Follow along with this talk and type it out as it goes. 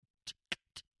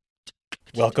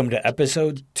Welcome to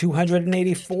episode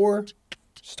 284.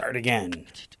 Start again.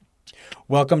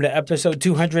 Welcome to episode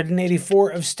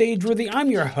 284 of Stageworthy.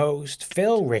 I'm your host,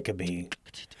 Phil Rickaby.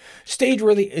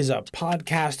 Stageworthy is a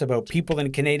podcast about people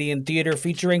in Canadian theatre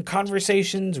featuring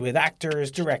conversations with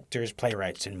actors, directors,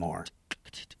 playwrights, and more.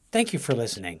 Thank you for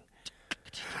listening.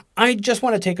 I just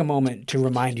want to take a moment to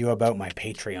remind you about my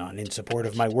Patreon in support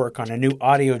of my work on a new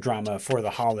audio drama for the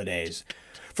holidays.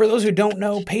 For those who don't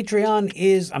know, Patreon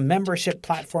is a membership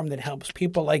platform that helps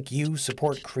people like you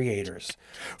support creators.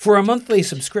 For a monthly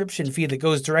subscription fee that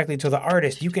goes directly to the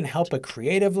artist, you can help a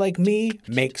creative like me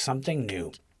make something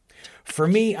new. For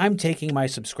me, I'm taking my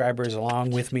subscribers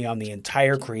along with me on the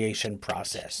entire creation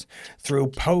process. Through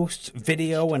posts,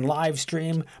 video, and live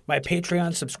stream, my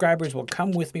Patreon subscribers will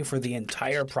come with me for the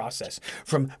entire process,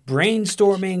 from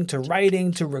brainstorming to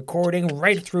writing to recording,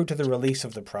 right through to the release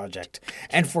of the project.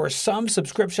 And for some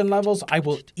subscription levels, I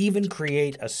will even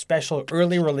create a special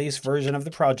early release version of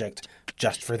the project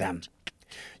just for them.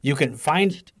 You can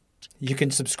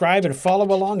subscribe and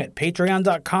follow along at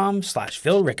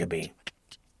patreon.com/Phil Rickaby.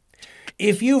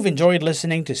 If you've enjoyed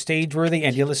listening to Stageworthy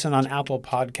and you listen on Apple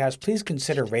Podcasts, please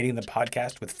consider rating the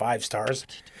podcast with 5 stars.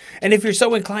 And if you're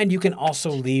so inclined, you can also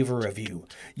leave a review.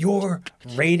 Your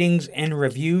ratings and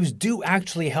reviews do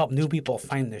actually help new people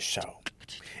find this show.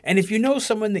 And if you know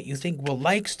someone that you think will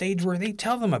like Stageworthy,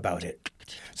 tell them about it.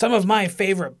 Some of my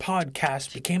favorite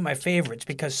podcasts became my favorites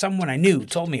because someone I knew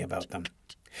told me about them.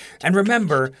 And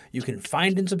remember, you can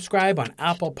find and subscribe on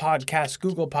Apple Podcasts,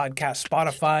 Google Podcasts,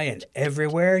 Spotify, and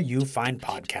everywhere you find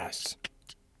podcasts.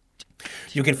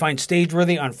 You can find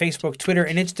Stageworthy on Facebook, Twitter,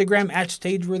 and Instagram at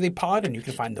StageworthyPod, and you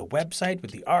can find the website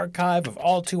with the archive of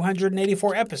all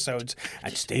 284 episodes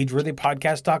at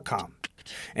StageworthyPodcast.com.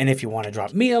 And if you want to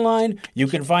drop me a line, you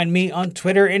can find me on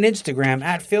Twitter and Instagram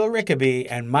at Phil Rickaby,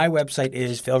 and my website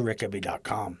is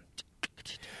philrickaby.com.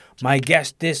 My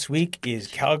guest this week is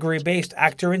Calgary-based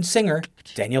actor and singer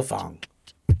Daniel Fong.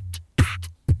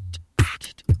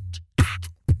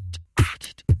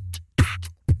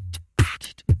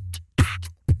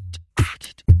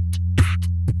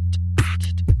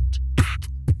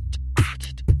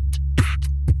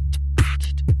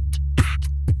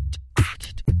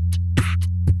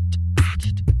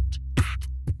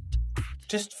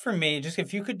 Just for me, just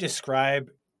if you could describe,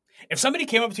 if somebody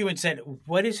came up to you and said,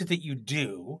 "What is it that you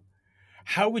do?"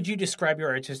 how would you describe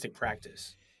your artistic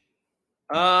practice?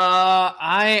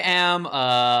 I am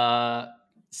a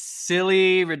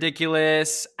silly,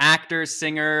 ridiculous actor,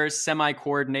 singer,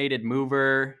 semi-coordinated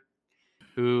mover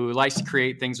who likes to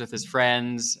create things with his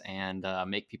friends and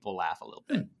make people laugh a little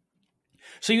bit.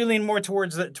 So you lean more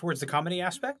towards the comedy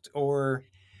aspect, or?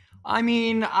 I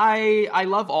mean, I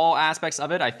love all aspects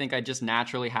of it. I think I just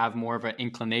naturally have more of an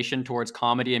inclination towards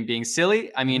comedy and being silly.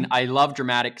 I mean, I love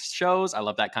dramatic shows. I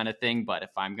love that kind of thing. But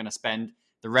if I'm going to spend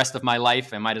the rest of my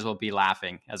life, I might as well be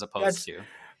laughing as opposed to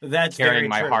carrying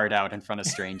my heart out in front of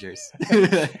strangers.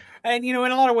 And, in a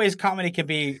lot of ways, comedy can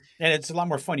be, and it's a lot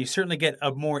more fun. You certainly get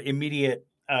a more immediate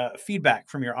feedback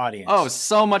from your audience. Oh,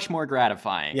 so much more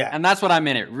gratifying. Yeah. And that's what I'm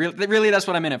in it. Really, that's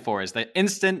what I'm in it for, is the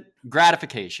instant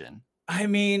gratification. I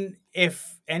mean,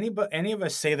 if any of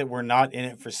us say that we're not in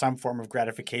it for some form of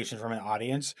gratification from an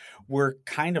audience, we're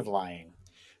kind of lying.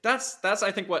 That's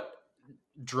I think what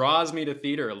draws me to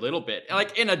theater a little bit,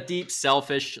 like in a deep,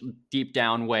 selfish, deep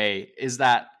down way, is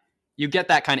that you get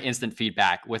that kind of instant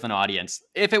feedback with an audience.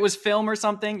 If it was film or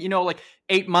something, like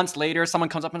 8 months later, someone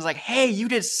comes up and is like, "Hey, you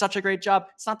did such a great job."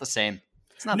 It's not the same.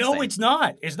 It's not.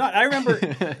 It's not. I remember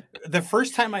the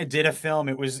first time I did a film,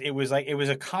 it was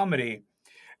a comedy.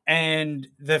 And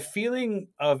the feeling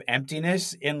of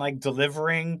emptiness in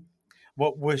delivering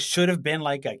what should have been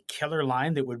like a killer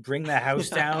line that would bring the house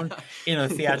down in a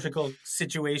theatrical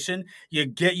situation.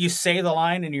 You say the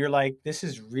line and you're like, this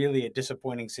is really a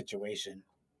disappointing situation.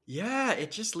 Yeah, it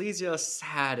just leaves you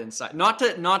sad inside. Not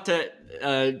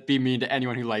to be mean to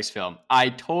anyone who likes film. I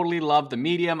totally love the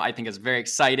medium. I think it's very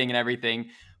exciting and everything.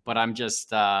 But I'm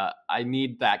just I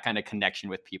need that kind of connection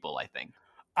with people, I think.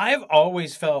 I've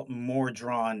always felt more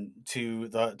drawn to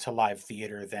live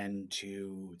theater than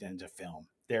to film.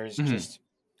 There's just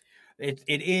it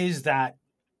is that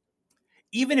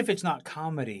even if it's not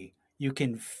comedy, you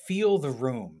can feel the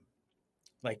room.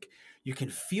 Like you can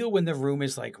feel when the room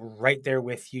is right there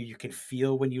with you. You can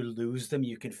feel when you lose them.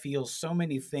 You can feel so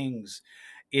many things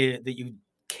that you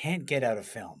can't get out of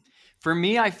film. For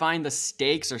me, I find the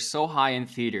stakes are so high in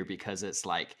theater because it's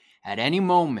like at any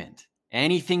moment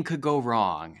anything could go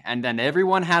wrong and then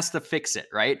everyone has to fix it,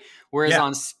 right? Whereas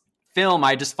on film,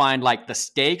 I just find like the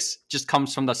stakes just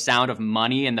comes from the sound of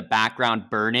money in the background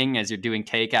burning as you're doing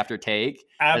take after take.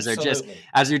 Absolutely.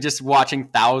 As you're just watching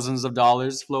thousands of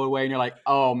dollars flow away, and you're like,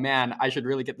 oh man, I should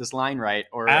really get this line right,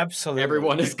 or Absolutely.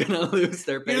 everyone is gonna lose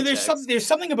their paychecks. There's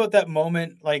something about that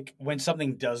moment, like when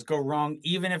something does go wrong,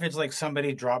 even if it's like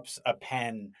somebody drops a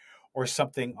pen or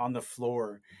something on the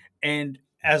floor, and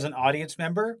as an audience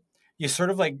member, you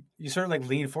sort of like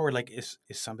lean forward, like, is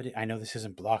somebody, I know this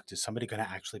isn't blocked, is somebody going to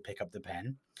actually pick up the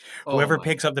pen? Whoever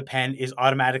picks up the pen is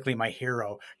automatically my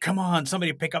hero. Come on,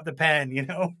 somebody pick up the pen, you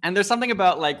know? And there's something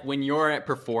about like when you're a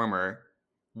performer,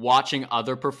 watching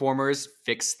other performers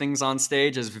fix things on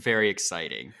stage is very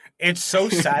exciting. It's so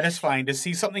satisfying to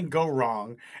see something go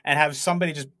wrong and have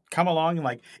somebody just come along and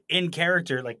like in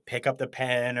character, like pick up the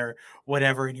pen or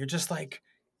whatever. And you're just like,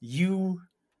 you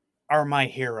are my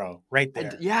hero right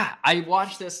there. And yeah, I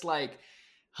watched this like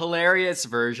hilarious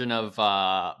version of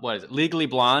what is it, Legally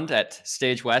Blonde at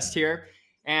Stage West here,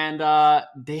 and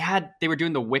they were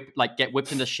doing the whip, like get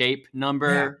whipped into shape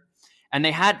number, and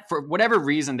they had, for whatever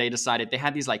reason, they decided they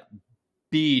had these like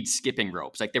bead skipping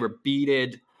ropes, like they were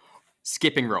beaded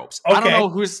skipping ropes. Okay. I don't know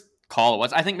whose call it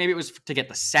was. I think maybe it was to get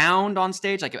the sound on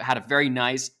stage, like it had a very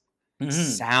nice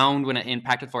sound when it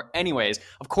impacted for. Anyways,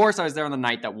 of course, I was there on the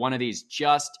night that one of these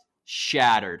just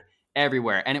shattered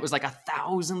everywhere, and it was like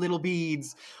 1,000 little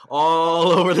beads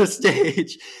all over the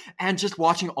stage, and just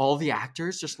watching all the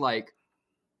actors just like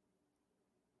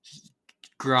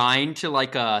grind to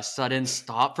like a sudden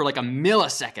stop for like a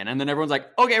millisecond, and then everyone's like,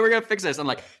 okay, we're gonna fix this, and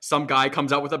like some guy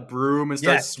comes out with a broom and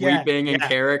starts sweeping in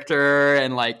character,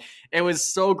 and like it was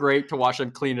so great to watch them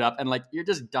clean it up, and like you're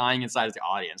just dying inside as the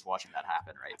audience watching that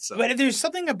happen, right? So, but there's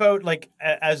something about like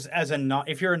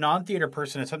if you're a non-theater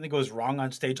person and something goes wrong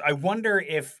on stage, I wonder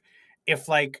if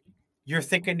like you're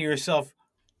thinking to yourself,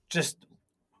 just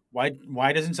why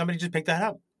doesn't somebody just pick that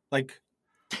up? Like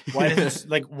why does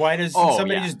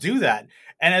somebody just do that?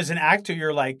 And as an actor,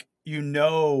 you're like, you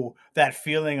know, that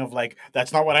feeling of like,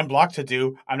 that's not what I'm blocked to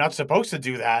do. I'm not supposed to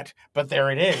do that, but there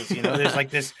it is. You know, there's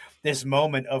like this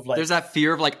moment of like, there's that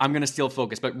fear of like, I'm going to steal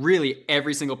focus, but really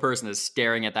every single person is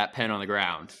staring at that pen on the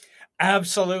ground.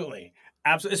 Absolutely.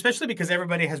 Especially because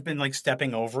everybody has been like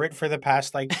stepping over it for the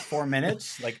past like 4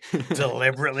 minutes, like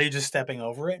deliberately just stepping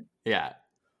over it. Yeah.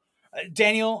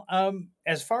 Daniel,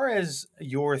 as far as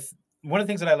your one of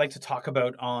the things that I like to talk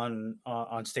about on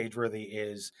Stageworthy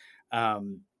is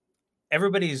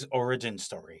everybody's origin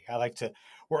story.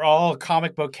 We're all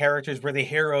comic book characters. We're the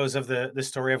heroes of the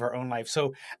story of our own life.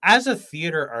 So as a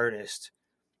theater artist,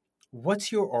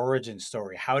 what's your origin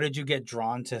story? How did you get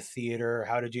drawn to theater?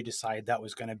 How did you decide that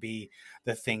was going to be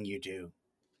the thing you do?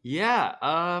 Yeah.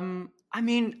 I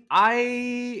mean,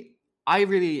 I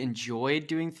really enjoyed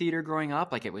doing theater growing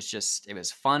up. Like it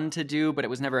was fun to do, but it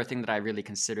was never a thing that I really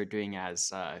considered doing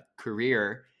as a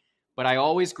career. But I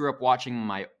always grew up watching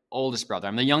my oldest brother.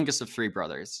 I'm the youngest of 3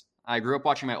 brothers. I grew up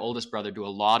watching my oldest brother do a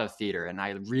lot of theater, and I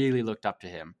really looked up to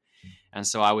him. And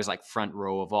so I was like front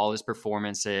row of all his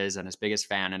performances and his biggest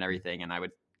fan and everything. And I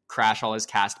would crash all his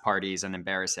cast parties and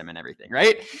embarrass him and everything,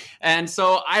 right? And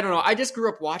so I don't know, I just grew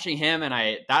up watching him,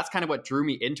 and that's kind of what drew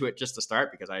me into it just to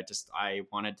start, because I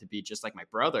wanted to be just like my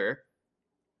brother.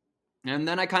 And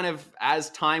then I kind of, as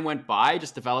time went by,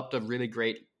 just developed a really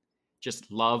great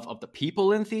just love of the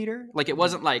people in theater. Like it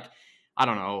wasn't like, I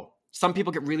don't know, some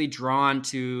people get really drawn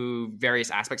to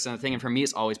various aspects of the thing, and for me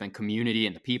it's always been community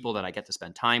and the people that I get to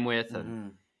spend time with.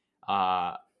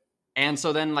 And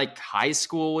so then like high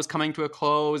school was coming to a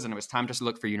close, and it was time to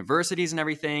look for universities and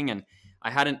everything. And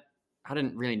I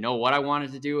didn't really know what I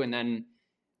wanted to do. And then,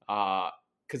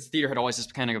 cause theater had always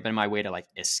just kind of been my way to like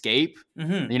escape.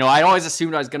 You know, I always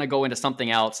assumed I was going to go into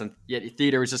something else, and yet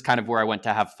theater was just kind of where I went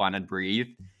to have fun and breathe.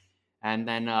 And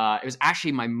then, it was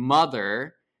actually my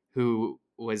mother who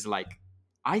was like,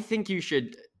 I think you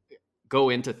should go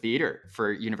into theater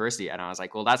for university. And I was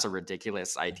like, well, that's a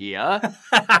ridiculous idea.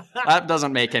 That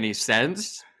doesn't make any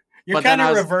sense. You're kind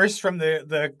of reversed from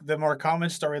the more common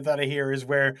story that I hear is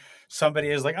where somebody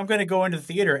is like, I'm going to go into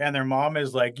theater, and their mom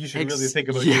is like, you should really think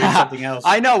about doing something else.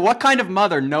 I know. What kind of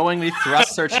mother knowingly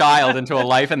thrusts her child into a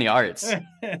life in the arts?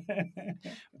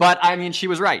 But I mean, she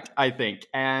was right, I think.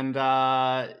 And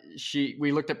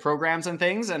we looked at programs and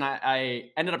things, and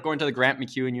I ended up going to the Grant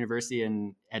MacEwan University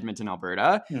in Edmonton,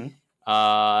 Alberta.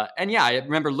 And yeah, I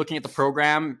remember looking at the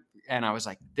program, and I was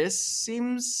like, this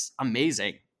seems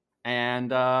amazing.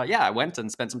 And I went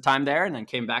and spent some time there, and then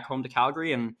came back home to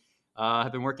Calgary, and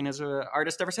have been working as an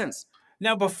artist ever since.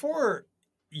 Now, before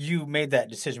you made that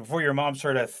decision, before your mom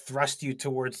sort of thrust you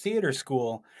towards theater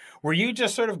school, were you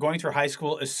just sort of going through high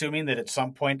school assuming that at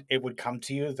some point it would come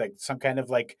to you, like some kind of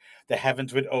like the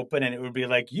heavens would open and it would be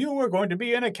like, you are going to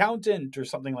be an accountant or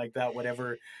something like that,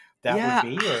 whatever that would Yeah,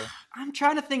 be? Or I'm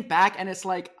trying to think back, and it's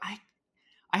like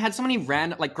I had so many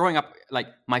random, like growing up, like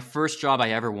my first job I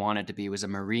ever wanted to be was a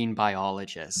marine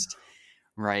biologist,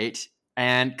 right?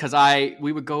 And because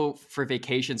we would go for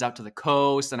vacations out to the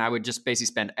coast, and I would just basically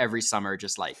spend every summer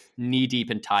just like knee deep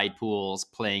in tide pools,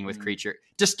 playing with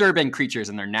disturbing creatures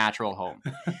in their natural home.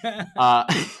 Uh,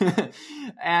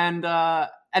 and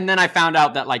then I found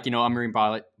out that, like, a marine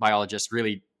biologist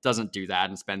really doesn't do that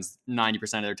and spends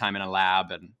 90% of their time in a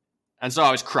lab, and so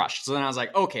I was crushed. So then I was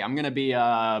like, okay, I'm gonna be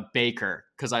a baker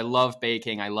because I love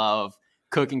baking, I love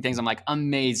cooking things. I'm like,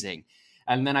 amazing.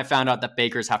 And then I found out that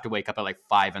bakers have to wake up at like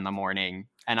 5 a.m,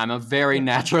 and I'm a very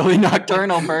naturally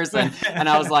nocturnal person. And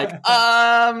I was like,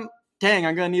 dang,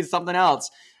 I'm gonna need something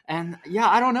else. And yeah,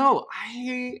 I don't know.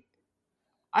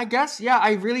 I guess, yeah,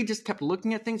 I really just kept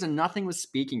looking at things and nothing was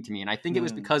speaking to me. And I think it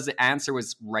was because the answer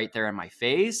was right there in my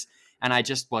face and I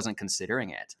just wasn't considering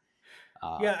it.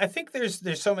 Yeah, I think there's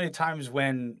so many times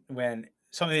when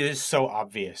something is so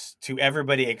obvious to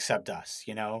everybody except us,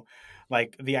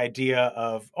 like the idea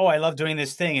of, oh, I love doing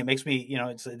this thing. It makes me,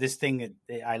 it's this thing.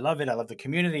 I love it. I love the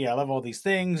community. I love all these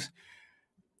things.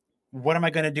 What am I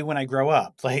going to do when I grow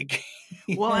up? Like,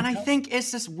 well, and I think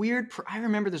it's this weird, I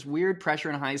remember this weird pressure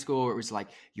in high school where it was like,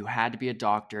 you had to be a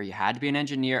doctor, you had to be an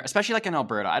engineer, especially like in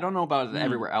Alberta. I don't know about it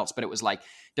everywhere else, but it was like,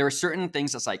 there were certain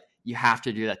things that's like, you have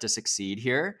to do that to succeed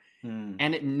here.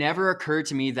 And it never occurred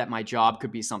to me that my job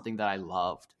could be something that I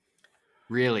loved.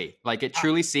 Really. Like, it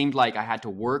truly seemed like I had to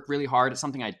work really hard at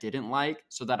something I didn't like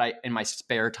so that in my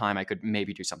spare time, I could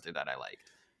maybe do something that I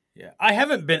liked. Yeah. I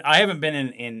haven't been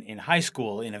in high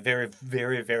school in a very,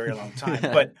 very, very long time.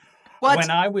 But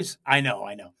when I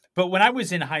know. But when I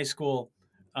was in high school,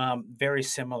 very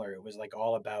similar. It was like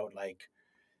all about like,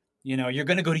 you're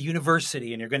going to go to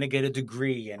university and you're going to get a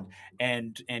degree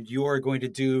and you're going to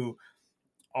do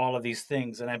all of these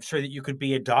things. And I'm sure that you could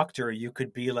be a doctor, or you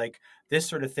could be like this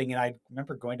sort of thing. And I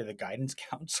remember going to the guidance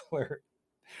counselor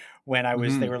when I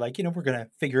was, they were like, we're going to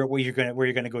figure out where you're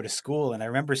going to go to school. And I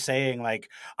remember saying like,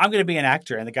 I'm going to be an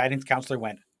actor. And the guidance counselor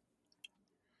went,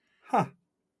 huh.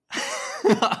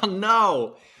 Oh,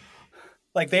 no.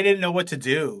 Like they didn't know what to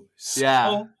do. So,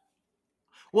 yeah.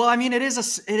 Well, I mean, it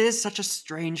is such a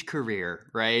strange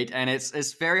career, right? And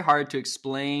it's very hard to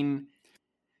explain.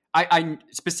 I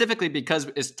specifically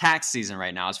because it's tax season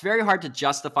right now. It's very hard to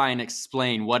justify and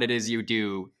explain what it is you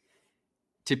do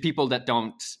to people that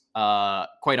don't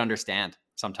quite understand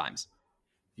sometimes.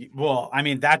 Well, I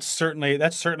mean, that's certainly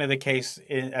the case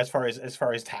as far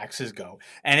as taxes go,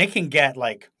 and it can get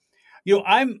like,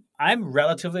 I'm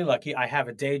relatively lucky. I have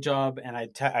a day job and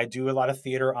I do a lot of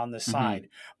theater on the side.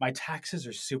 My taxes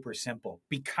are super simple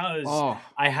because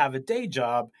I have a day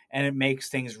job and it makes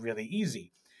things really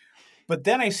easy. But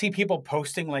then I see people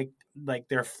posting like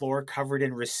their floor covered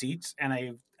in receipts,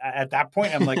 and at that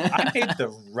point I'm like, I made the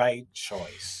right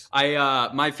choice.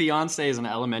 My fiance is an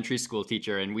elementary school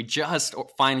teacher, and we just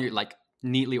finally like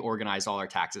neatly organized all our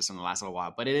taxes in the last little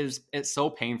while. But it's so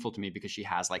painful to me because she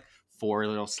has like 4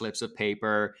 little slips of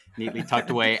paper neatly tucked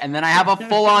away, and then I have a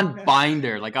full-on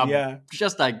binder, like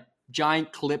just a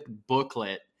giant clipped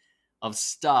booklet of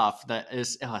stuff that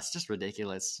is it's just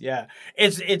ridiculous. Yeah,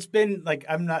 it's been like,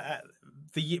 I'm not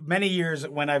the many years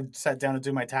when I've sat down to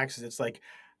do my taxes, it's like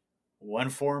one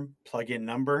form, plug in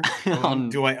number.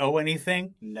 Do I owe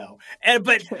anything? No.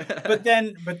 But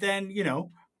then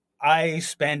I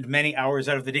spend many hours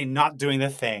out of the day not doing the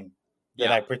thing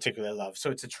that I particularly love.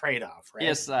 So it's a trade-off, right?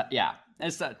 Yes,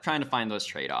 it's trying to find those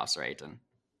trade-offs, right?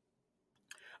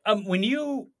 And when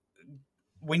you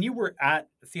were at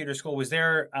theater school, was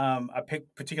there a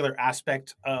particular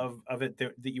aspect of it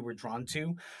that you were drawn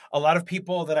to? A lot of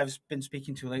people that I've been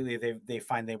speaking to lately, they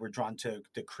find they were drawn to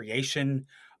the creation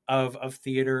of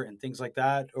theater and things like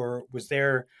that. Or was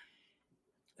there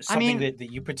something that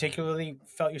you particularly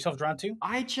felt yourself drawn to?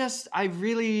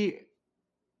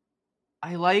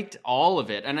 I liked all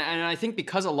of it. And I think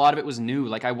because a lot of it was new,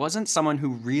 like I wasn't someone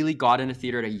who really got into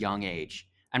theater at a young age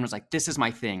and was like, this is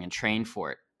my thing, and trained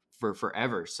for it for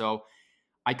forever. So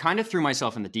I kind of threw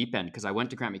myself in the deep end because I went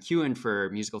to Grant MacEwan for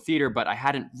musical theater, but I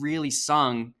hadn't really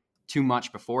sung too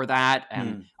much before that.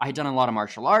 And I had done a lot of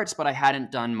martial arts, but I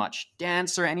hadn't done much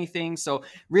dance or anything. So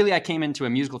really I came into a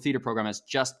musical theater program as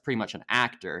just pretty much an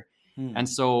actor. And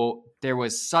so there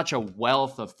was such a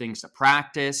wealth of things to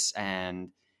practice. And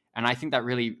I think that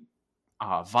really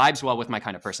vibes well with my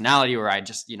kind of personality, where I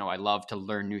just, I love to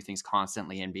learn new things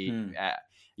constantly and be,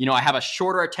 I have a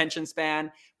shorter attention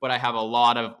span, but I have a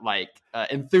lot of like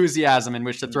enthusiasm in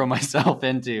which to throw myself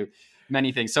into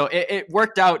many things. So it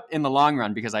worked out in the long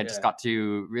run because I just got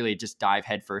to really just dive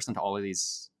headfirst into all of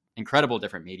these incredible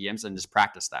different mediums and just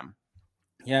practice them.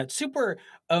 Yeah, it's super.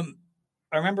 I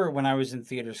remember when I was in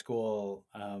theater school,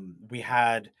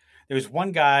 there was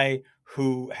one guy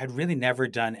who had really never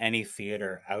done any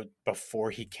theater out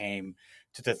before he came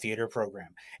to the theater program.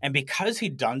 And because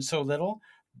he'd done so little,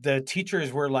 the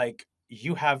teachers were like,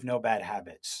 "You have no bad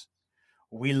habits.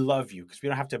 We love you because we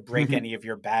don't have to break any of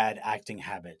your bad acting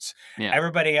habits. Yeah.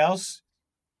 Everybody else,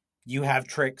 you have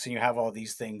tricks and you have all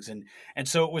these things." And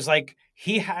so it was like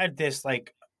he had this,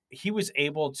 like, he was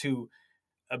able to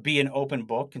be an open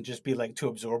book and just be like, to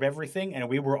absorb everything. And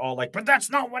we were all like, "But that's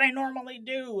not what I normally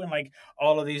do." And like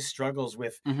all of these struggles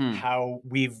with how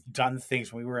we've done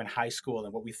things when we were in high school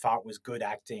and what we thought was good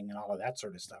acting and all of that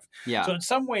sort of stuff. Yeah. So in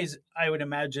some ways, I would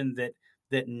imagine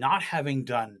that not having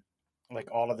done like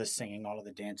all of the singing, all of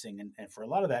the dancing, and for a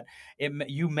lot of that,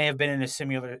 you may have been in a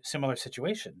similar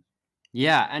situation.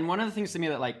 Yeah. And one of the things to me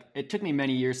that like it took me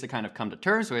many years to kind of come to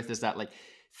terms with is that like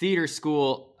theater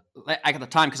school, like at the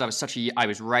time, because I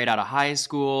was right out of high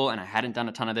school and I hadn't done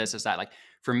a ton of this, is that like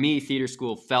for me, theater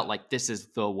school felt like this is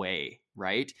the way,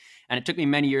 right? And it took me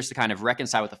many years to kind of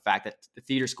reconcile with the fact that the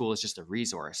theater school is just a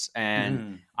resource.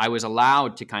 And I was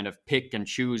allowed to kind of pick and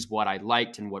choose what I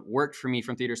liked and what worked for me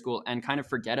from theater school and kind of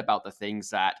forget about the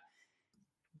things that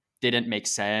didn't make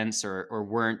sense or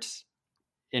weren't,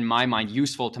 in my mind,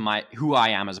 useful to who I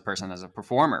am as a person, as a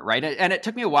performer, right? And it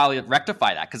took me a while to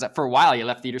rectify that, because for a while you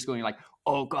left theater school and you're like,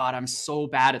 "Oh God, I'm so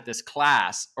bad at this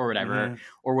class," or whatever,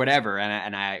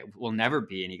 and I will never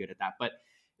be any good at that. But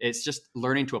it's just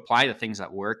learning to apply the things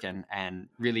that work and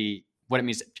really what it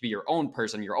means to be your own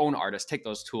person, your own artist. Take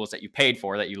those tools that you paid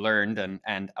for, that you learned,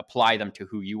 and apply them to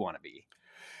who you want to be.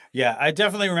 Yeah, I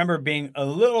definitely remember being a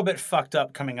little bit fucked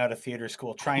up coming out of theater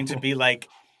school, trying to be like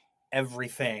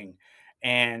everything.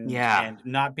 And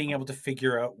not being able to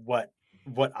figure out what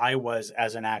I was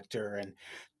as an actor, and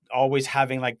always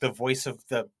having like the voice of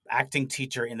the acting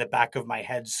teacher in the back of my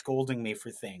head scolding me for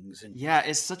things. And yeah,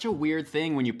 it's such a weird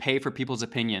thing when you pay for people's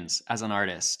opinions as an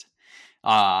artist,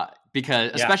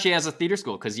 because especially as a theater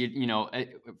school, because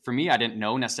for me, I didn't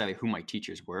know necessarily who my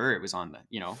teachers were. It was on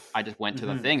I just went to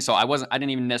the thing, so I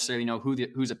didn't even necessarily know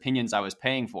whose opinions I was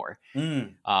paying for. But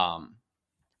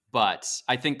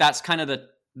I think that's kind of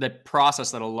the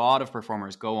process that a lot of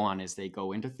performers go on, is they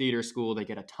go into theater school, they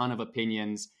get a ton of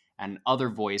opinions and other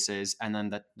voices, and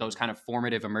then those kind of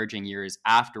formative emerging years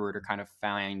afterward are kind of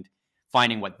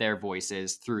finding what their voice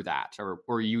is through that,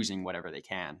 or using whatever they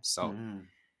can. So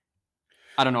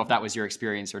I don't know if that was your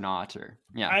experience or not, or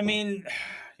I mean,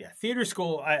 theater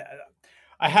school,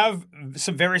 I have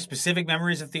some very specific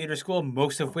memories of theater school,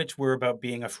 most of which were about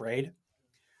being afraid.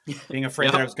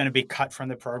 That I was going to be cut from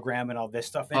the program and all this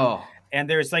stuff. And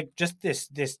there's like just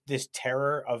this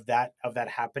terror of that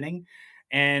happening.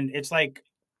 And it's like,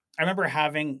 I remember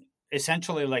having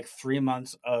essentially like 3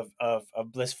 months of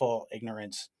blissful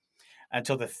ignorance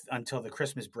until the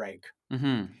Christmas break.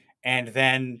 And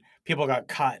then people got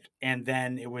cut. And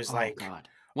then it was God.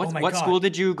 What school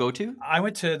did you go to? I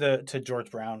went to George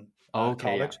Brown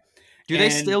College. Yeah. Do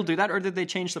they still do that, or did they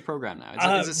change the program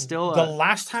now? Is it still the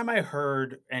last time I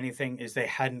heard anything is they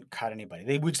hadn't cut anybody.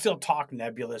 They would still talk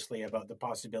nebulously about the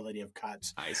possibility of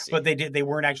cuts. I see. But they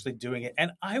weren't actually doing it.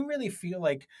 And I really feel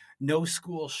like no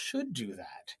school should do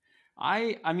that.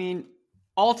 I mean,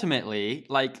 ultimately,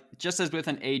 like, just as with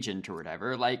an agent or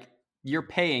whatever, like, you're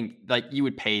paying, like, you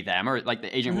would pay them, or like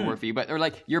the agent would work for you, but or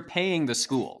like you're paying the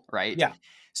school, right? Yeah.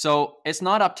 So it's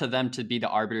not up to them to be the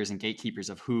arbiters and gatekeepers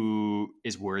of who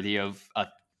is worthy of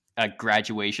a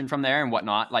graduation from there and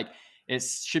whatnot. Like, it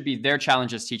should be their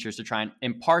challenge as teachers to try and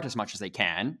impart as much as they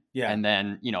can. Yeah. And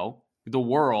then, the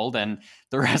world and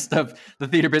the rest of the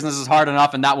theater business is hard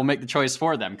enough, and that will make the choice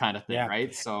for them, kind of thing. Yeah.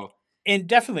 Right. So, and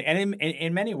definitely. And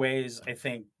in many ways, I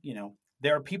think,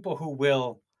 there are people who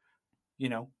will,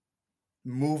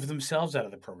 move themselves out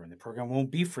of the program. The program won't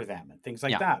be for them and things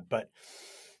like that. But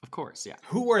of course, yeah.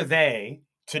 Who are they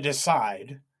to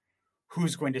decide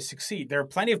who's going to succeed? There are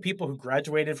plenty of people who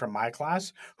graduated from my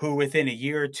class who within a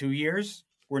year or 2 years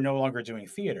were no longer doing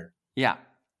theater. Yeah.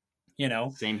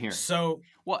 Same here. So,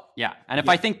 yeah. And if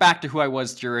I think back to who I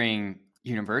was during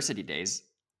university days,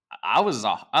 I was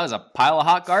a pile of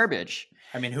hot garbage.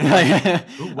 I mean, who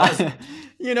was it?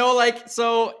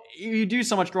 So you do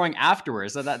so much growing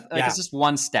afterwards that it's just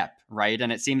one step, right?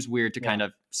 And it seems weird to kind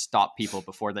of stop people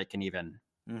before they can even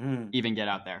get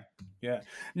out there. Yeah.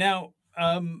 Now,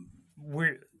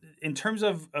 we're in terms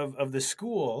of the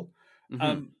school.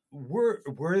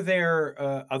 were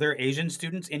there other Asian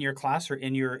students in your class or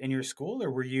in your school,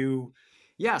 or were you?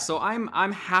 Yeah, so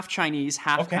I'm half Chinese,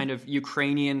 half Okay. kind of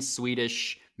Ukrainian,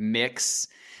 Swedish mix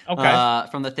Okay.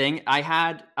 from the thing. I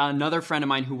had another friend of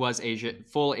mine who was Asian,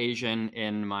 full Asian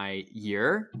in my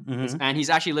year, Mm-hmm. and he's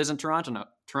actually lives in Toronto.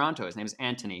 Toronto. His name is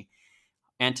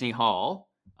Anthony Hall.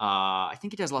 I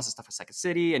think he does lots of stuff with Second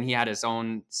City, and he had his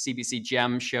own CBC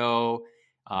Gem show.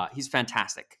 He's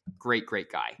fantastic, great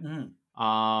guy.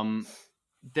 Mm-hmm.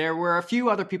 There were a few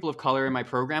other people of color in my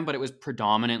program, but it was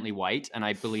predominantly white, and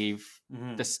I believe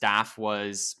Mm-hmm. the staff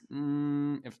was. Let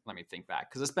me think back,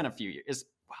 because it's been a few years.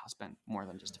 It's been more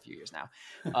than just a few years now.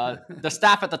 The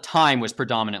staff at the time was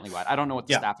predominantly white. I don't know what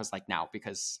the staff is like now,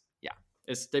 because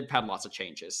they've had lots of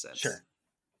changes since. Sure.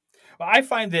 Well, I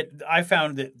found that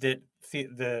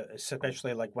the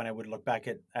especially like when I would look back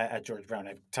at George Brown,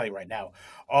 I tell you right now,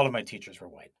 all of my teachers were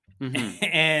white, Mm-hmm.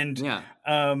 and Yeah.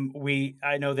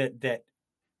 I know that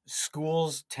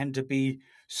schools tend to be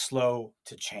slow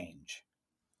to change.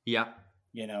 Yeah.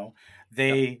 You know,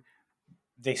 they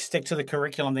stick to the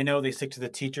curriculum. They stick to the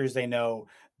teachers. They know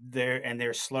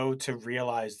they're slow to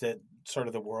realize that sort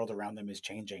of the world around them is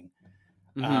changing.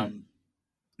 Mm-hmm.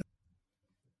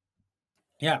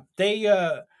 Yeah, they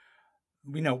at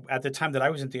the time that I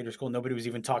was in theater school, nobody was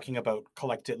even talking about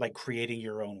creating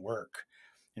your own work.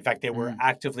 In fact, they were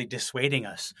actively dissuading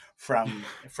us from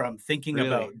thinking Really?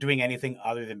 about doing anything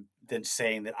other than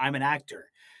saying that I'm an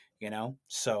actor,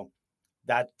 So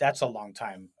that's a long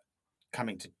time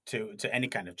coming to any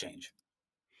kind of change.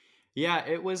 Yeah,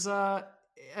 it was an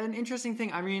interesting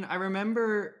thing. I mean, I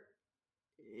remember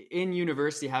in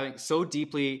university having so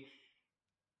deeply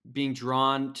being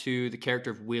drawn to the character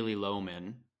of Willy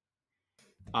Loman.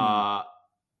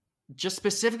 Just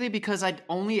specifically because I'd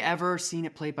only ever seen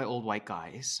it played by old white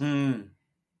guys.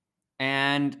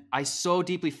 And I so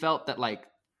deeply felt that like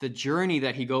the journey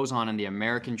that he goes on in the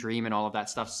American dream and all of that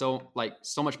stuff so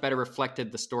much better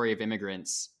reflected the story of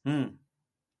immigrants. And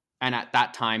at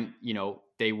that time,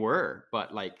 they were,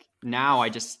 but like now I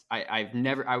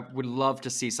would love to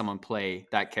see someone play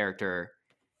that character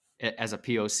as a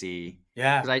POC.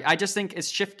 Yeah. Because I just think it's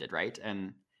shifted, right?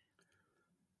 And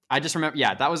I just remember,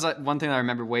 that was one thing that I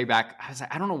remember way back. I was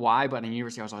like, I don't know why, but in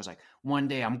university, I was always like, one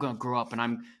day I'm going to grow up and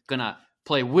I'm going to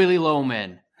play Willy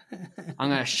Loman. I'm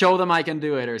going to show them I can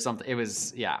do it or something. It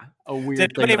was, a weird thing.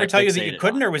 Did anybody ever tell you that you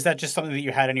couldn't, or was that just something that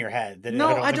you had in your head? That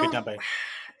No, I don't.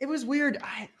 It was weird.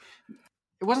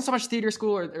 It wasn't so much theater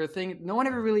school or thing. No one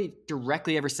ever really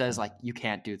directly ever says like, you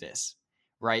can't do this,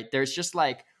 right? There's just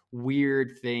like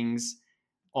weird things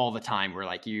all the time where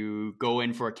like you go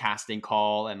in for a casting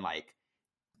call and like,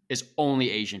 is only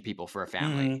Asian people for a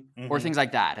family or things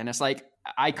like that. And it's like,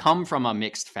 I come from a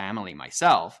mixed family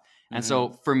myself. And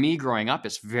so for me growing up,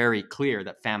 it's very clear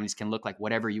that families can look like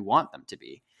whatever you want them to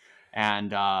be.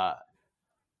 And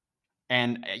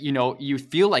you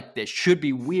feel like this should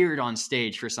be weird on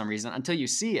stage for some reason until you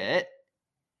see it.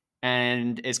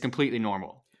 And it's completely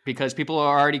normal because people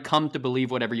are already come to believe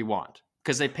whatever you want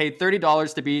because they paid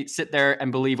 $30 to sit there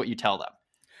and believe what you tell them.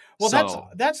 Well,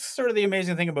 that's sort of the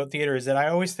amazing thing about theater is that I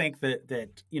always think that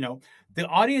the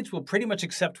audience will pretty much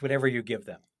accept whatever you give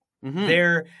them.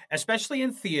 They're, especially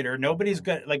in theater, nobody's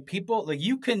got like people like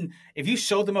you can, if you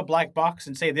show them a black box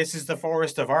and say this is the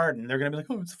Forest of Arden, they're gonna be like,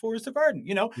 oh, it's the Forest of Arden.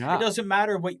 It doesn't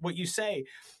matter what you say.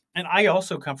 And I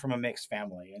also come from a mixed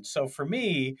family, and so for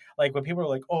me, like when people are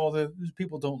like, oh, these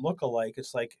people don't look alike,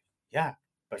 it's like, yeah,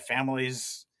 but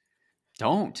families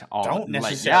don't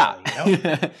necessarily.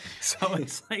 So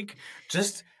it's like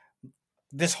just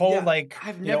this whole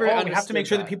I've never we have to make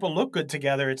sure that people look good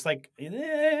together. It's like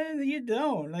you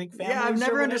don't like. I've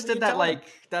never understood that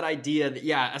that idea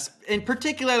that and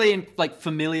particularly in like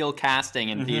familial casting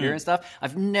in theater and stuff.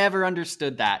 I've never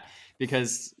understood that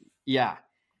because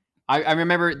I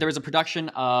remember there was a production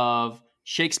of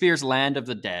Shakespeare's Land of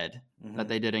the Dead that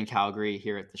they did in Calgary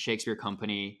here at the Shakespeare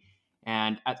Company.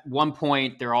 And at one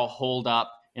point, they're all holed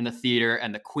up in the theater,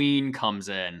 and the Queen comes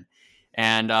in.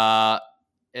 And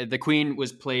the Queen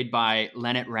was played by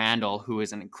Lynette Randall, who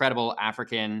is an incredible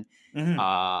African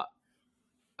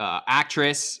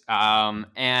actress.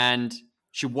 And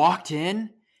she walked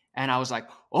in, and I was like,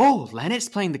 oh, Lynette's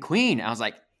playing the Queen. I was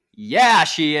like, yeah,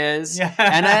 she is. Yeah.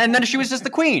 And then she was just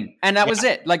the Queen. And that was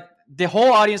it. Like, the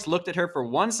whole audience looked at her for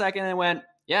 1 second and went,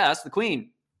 yeah, that's the Queen.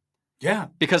 Yeah.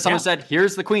 Because someone said,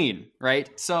 here's the Queen, right?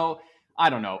 So I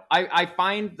don't know. I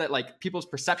find that like people's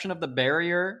perception of the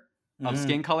barrier of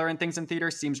skin color and things in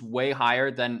theater seems way higher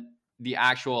than the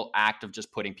actual act of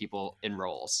just putting people in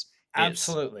roles.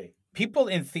 Absolutely. people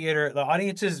in theater, the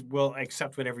audiences will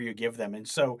accept whatever you give them. And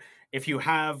so if you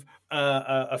have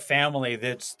a family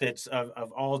that's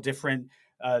of all different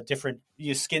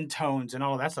skin tones and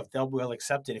all of that stuff, they'll will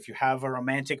accept it. If you have a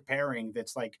romantic pairing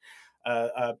that's like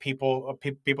people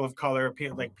of color,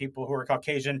 like people who are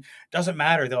Caucasian, doesn't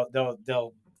matter.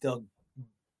 They'll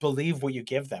believe what you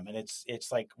give them, and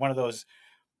it's like one of those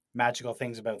magical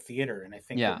things about theater. And I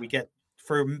think that Yeah. we get,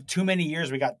 for too many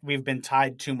years, we've been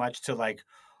tied too much to like,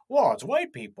 well, it's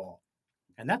white people,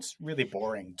 and that's really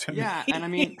boring to Yeah, and I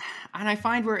me. mean, and I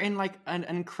find we're in like an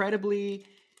incredibly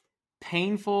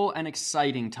painful and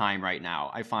exciting time right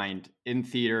now. I find in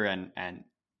theater and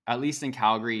at least in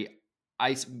Calgary,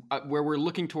 where we're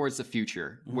looking towards the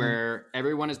future, where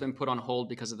everyone has been put on hold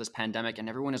because of this pandemic, and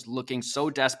everyone is looking so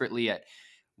desperately at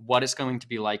what it's going to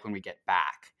be like when we get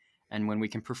back and when we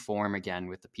can perform again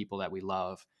with the people that we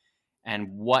love, and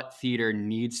what theater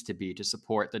needs to be to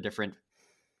support the different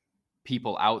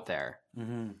people out there.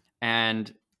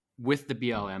 And with the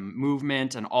BLM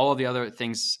movement and all of the other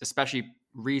things, especially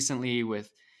recently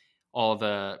with all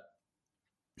the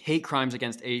hate crimes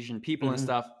against Asian people and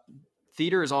stuff,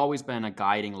 theater has always been a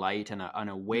guiding light and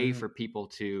a way for people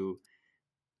to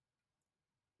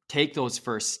take those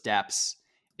first steps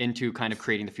into kind of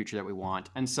creating the future that we want.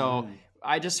 And so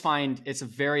I just find it's a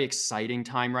very exciting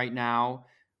time right now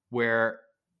where,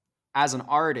 as an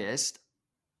artist,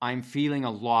 I'm feeling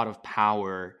a lot of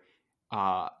power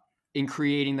in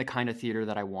creating the kind of theater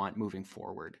that I want moving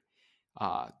forward,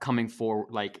 coming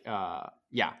forward.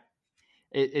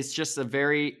 It's just a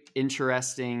very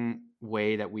interesting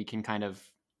way that we can kind of,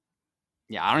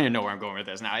 I don't even know where I'm going with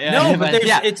this now. Yeah, No, but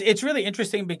it's really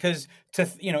interesting because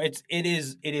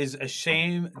it is a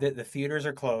shame that the theaters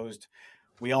are closed.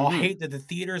 We all hate that the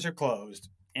theaters are closed,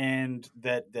 and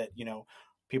that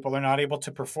people are not able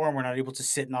to perform. We're not able to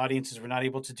sit in audiences. We're not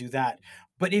able to do that.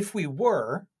 But if we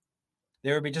were,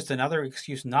 there would be just another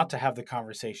excuse not to have the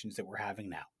conversations that we're having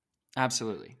now.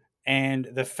 Absolutely. And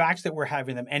the fact that we're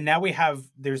having them, and now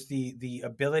there's the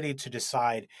ability to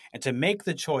decide and to make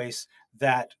the choice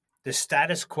that the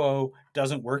status quo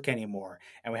doesn't work anymore,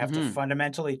 and we have to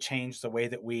fundamentally change the way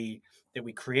that we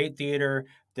create theater,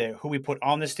 who we put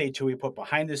on the stage, who we put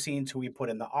behind the scenes, who we put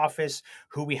in the office,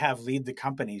 who we have lead the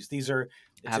companies. It's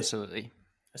absolutely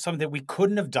something that we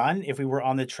couldn't have done if we were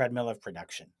on the treadmill of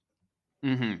production.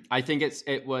 I think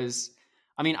it was.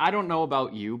 I mean, I don't know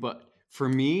about you, but for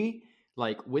me,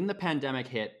 like when the pandemic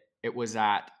hit, it was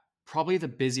at probably the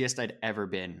busiest I'd ever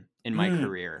been in my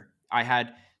career. I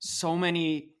had so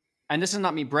many, and this is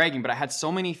not me bragging, but I had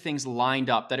so many things lined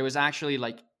up that it was actually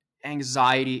like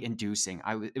anxiety inducing.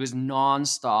 It was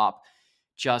nonstop,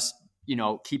 just,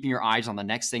 keeping your eyes on the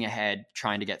next thing ahead,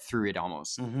 trying to get through it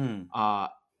almost.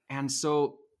 And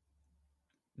so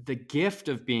the gift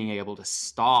of being able to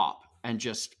stop and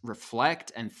just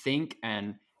reflect and think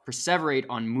and perseverate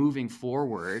on moving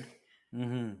forward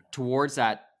towards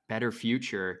that better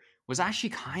future was actually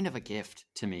kind of a gift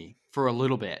to me for a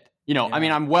little bit. I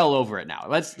mean, I'm well over it now.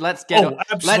 Let's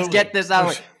get this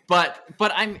out. But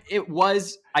it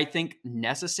was, I think,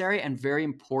 necessary and very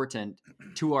important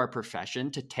to our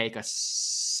profession to take a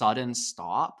sudden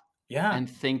stop and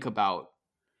think about,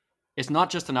 it's not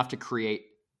just enough to create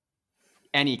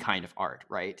any kind of art,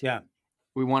 right? Yeah.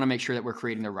 We want to make sure that we're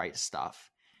creating the right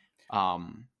stuff.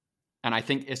 And I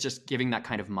think it's just giving that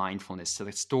kind of mindfulness to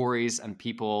the stories and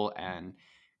people and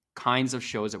kinds of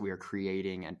shows that we are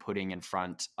creating and putting in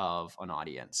front of an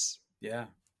audience. Yeah,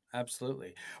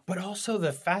 absolutely. But also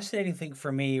the fascinating thing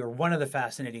for me, or one of the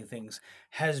fascinating things,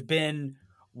 has been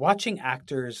watching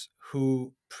actors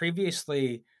who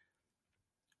previously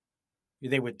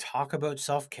they would talk about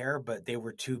self-care, but they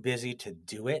were too busy to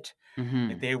do it.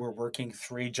 Like they were working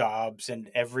 3 jobs,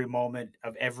 and every moment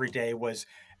of every day was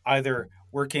either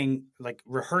working, like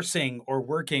rehearsing or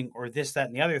working or this, that,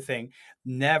 and the other thing,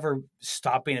 never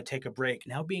stopping to take a break,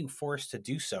 now being forced to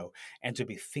do so and to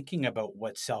be thinking about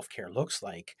what self-care looks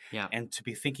like, and to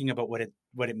be thinking about what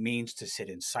it means to sit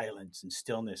in silence and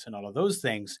stillness and all of those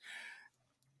things.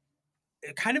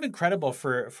 Kind of incredible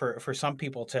for some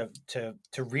people to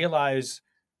realize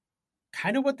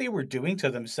kind of what they were doing to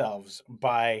themselves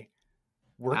by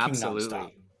working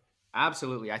nonstop.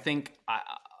 Absolutely. I think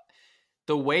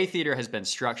the way theater has been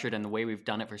structured and the way we've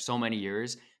done it for so many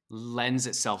years lends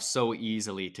itself so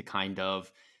easily to kind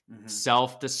of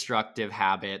self-destructive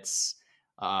habits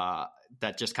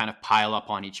that just kind of pile up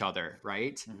on each other,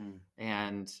 right?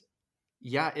 And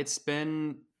it's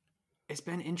been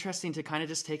interesting to kind of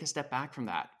just take a step back from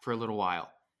that for a little while.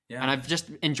 And I've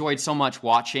just enjoyed so much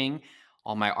watching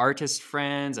all my artist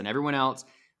friends and everyone else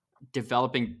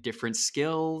developing different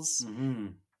skills,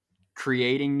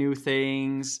 creating new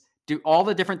things, do all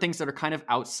the different things that are kind of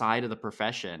outside of the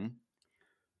profession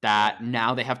that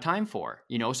now they have time for,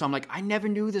 So I'm like, I never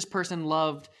knew this person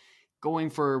loved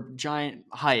going for giant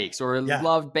hikes or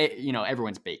loved,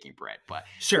 everyone's baking bread, but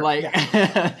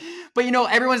but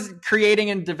everyone's creating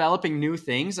and developing new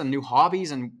things and new hobbies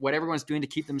and what everyone's doing to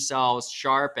keep themselves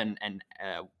sharp and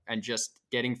just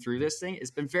getting through this thing.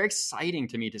 It's been very exciting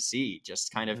to me to see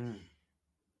just kind of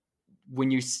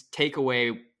when you take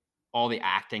away all the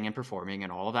acting and performing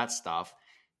and all of that stuff,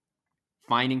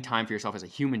 finding time for yourself as a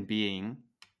human being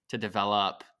to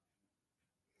develop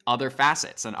other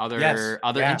facets and other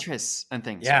interests and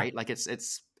things, right? Like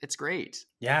it's great.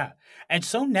 Yeah. And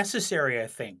so necessary, I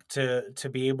think, to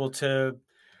be able to,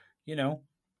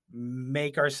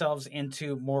 make ourselves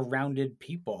into more rounded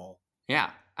people. Yeah,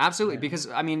 absolutely. Because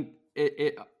I mean,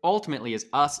 it ultimately is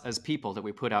us as people that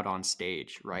we put out on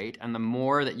stage, right? And the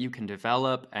more that you can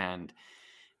develop and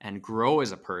grow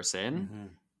as a person,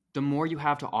 the more you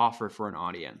have to offer for an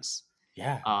audience.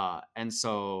 Yeah. And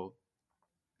so,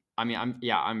 I mean,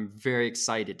 I'm very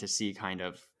excited to see kind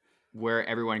of where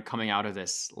everyone coming out of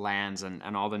this lands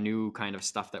and all the new kind of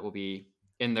stuff that will be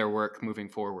in their work moving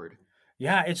forward.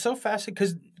 Yeah, it's so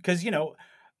fascinating because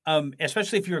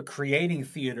especially if you're creating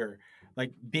theater,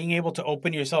 like being able to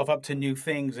open yourself up to new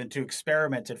things and to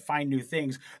experiment and find new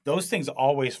things, those things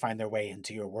always find their way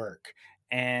into your work.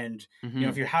 And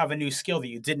if you have a new skill that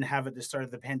you didn't have at the start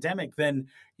of the pandemic, then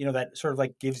that sort of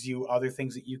like gives you other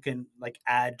things that you can like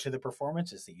add to the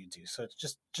performances that you do. So it's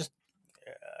just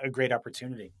a great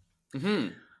opportunity.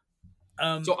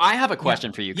 So I have a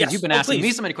question for you because you've been asking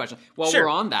me so many questions. Well, we're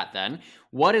on that then.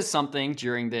 What is something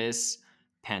during this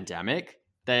pandemic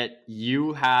that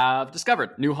you have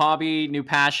discovered? New hobby, new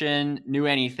passion, new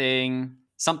anything,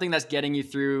 something that's getting you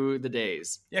through the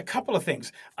days? Yeah, a couple of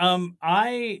things.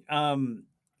 I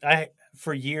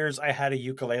for years I had a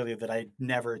ukulele that I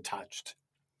never touched.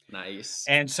 Nice.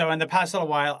 And so in the past little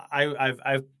while,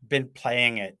 I've been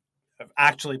playing it,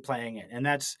 actually playing it, and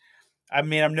that's, I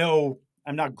mean,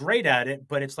 I'm not great at it,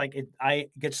 but it's like I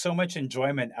get so much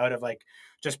enjoyment out of like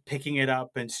just picking it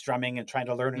up and strumming and trying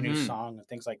to learn a new song and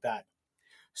things like that.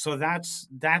 So that's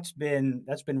been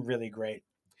really great.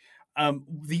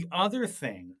 The other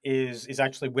thing is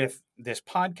actually with this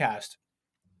podcast.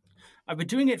 I've been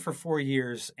doing it for 4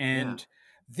 years, and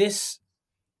this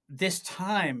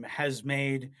time has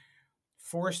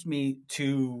forced me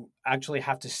to actually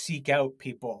have to seek out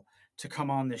people to come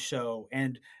on the show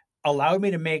and allowed me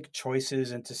to make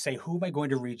choices and to say, who am I going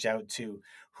to reach out to?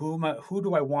 Who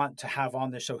do I want to have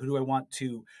on the show? Who do I want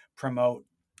to promote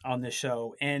on the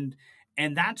show? And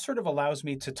that sort of allows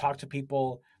me to talk to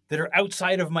people that are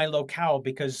outside of my locale,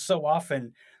 because so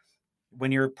often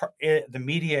when you're part of the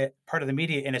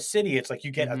media in a city, it's like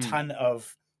you get a ton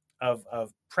of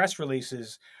press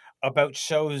releases about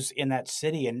shows in that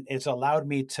city, and it's allowed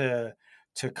me to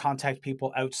contact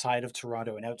people outside of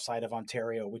Toronto and outside of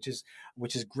Ontario, which is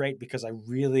great, because I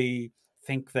really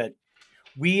think that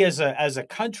we as a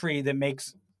country that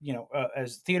makes,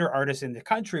 as theater artists in the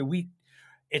country,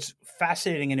 it's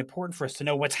fascinating and important for us to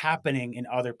know what's happening in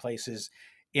other places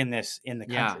in the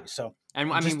country. So,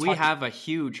 and I mean, we have a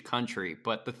huge country,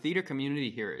 but the theater community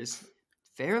here is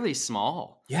fairly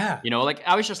small. Yeah. Like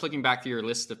I was just looking back through your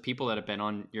list of people that have been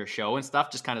on your show and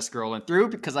stuff, just kind of scrolling through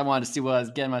because I wanted to see what I was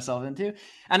getting myself into.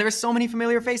 And there were so many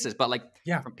familiar faces, but like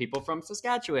from people from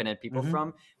Saskatchewan and people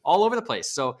from all over the place.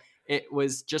 So it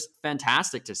was just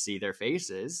fantastic to see their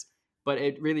faces, but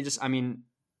it really just, I mean,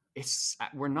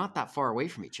 we're not that far away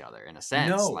from each other in a sense.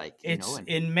 No, like,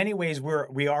 in many ways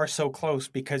we are so close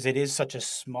because it is such a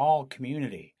small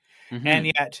community. And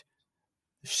yet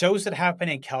shows that happen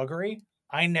in Calgary,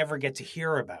 I never get to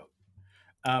hear about.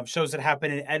 Shows that happen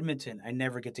in Edmonton, I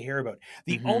never get to hear about.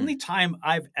 The only time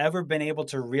I've ever been able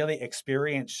to really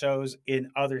experience shows in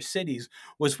other cities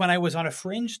was when I was on a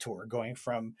Fringe tour, going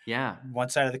from one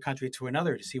side of the country to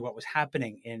another to see what was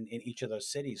happening in each of those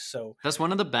cities. So that's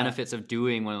one of the benefits of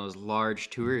doing one of those large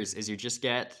tours, is you just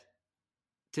get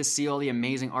to see all the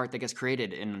amazing art that gets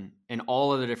created in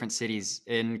all of the different cities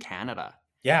in Canada.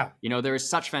 Yeah. There is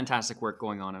such fantastic work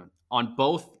going on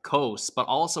both coasts, but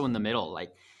also in the middle.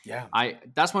 Like,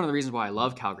 that's one of the reasons why I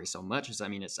love Calgary so much, is, I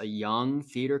mean, it's a young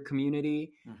theater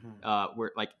community. We're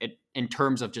like, in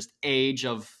terms of just age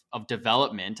of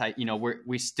development,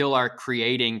 we still are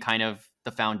creating kind of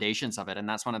the foundations of it. And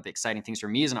that's one of the exciting things for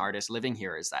me as an artist living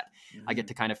here, is that I get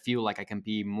to kind of feel like I can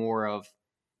be more of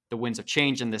the winds of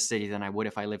change in this city than I would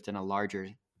if I lived in a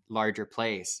larger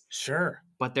place. Sure.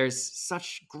 But there's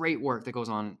such great work that goes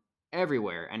on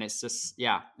everywhere. And it's just,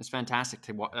 it's fantastic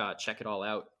to check it all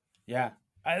out. Yeah.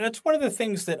 That's one of the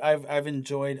things that I've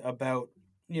enjoyed about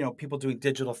people doing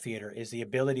digital theater is the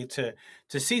ability to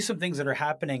see some things that are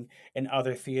happening in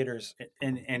other theaters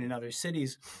and in other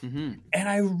cities. Hmm. And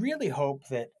I really hope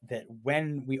that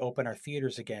when we open our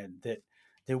theaters again, that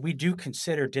we do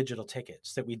consider digital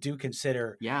tickets, that we do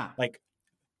consider Yeah, like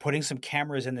putting some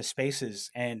cameras in the spaces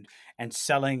and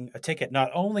selling a ticket.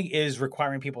 Not only is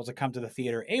requiring people to come to the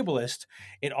theater ableist,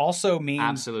 it also means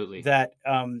absolutely. that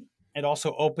it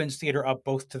also opens theater up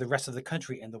both to the rest of the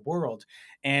country and the world.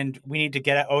 And we need to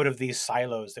get out of these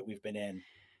silos that we've been in.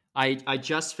 I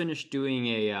just finished doing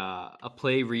a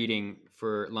play reading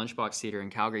for Lunchbox Theater in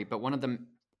Calgary, but one of the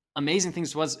amazing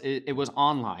things was it was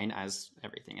online, as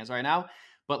everything is right now.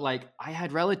 But like I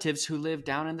had relatives who lived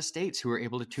down in the States who were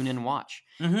able to tune in and watch,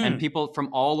 and Mm-hmm. people from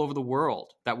all over the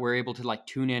world that were able to like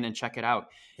tune in and check it out,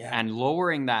 Yeah. and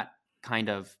lowering that kind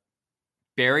of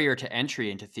barrier to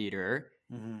entry into theater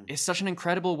Mm-hmm. is such an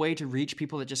incredible way to reach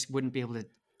people that just wouldn't be able to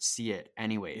see it Yeah.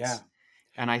 anyways.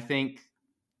 And I think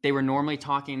they were normally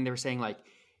talking, they were saying like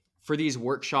for these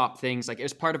workshop things, like it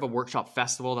was part of a workshop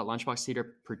festival that Lunchbox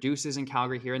Theater produces in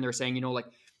Calgary here. And they were saying, like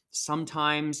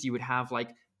sometimes you would have like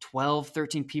 12,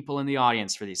 13 people in the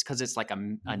audience for these because it's like a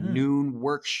Mm-hmm. noon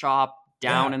workshop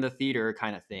down Yeah. in the theater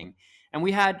kind of thing. And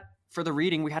we had, for the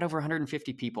reading, we had over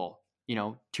 150 people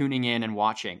tuning in and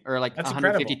watching, or like That's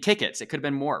 150 incredible. tickets. It could have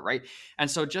been more, right? And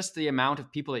so just the amount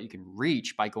of people that you can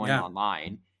reach by going Yeah.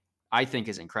 online, I think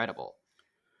is incredible.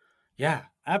 Yeah,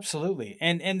 absolutely.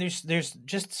 And there's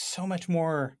just so much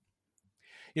more.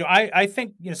 I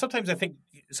think, sometimes I think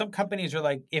some companies are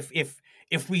like,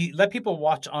 if we let people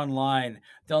watch online,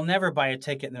 they'll never buy a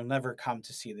ticket and they'll never come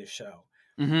to see the show.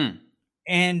 Hmm.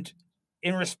 And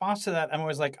in response to that, I'm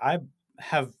always like, I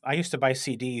used to buy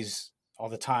CDs all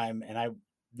the time, and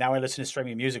now I listen to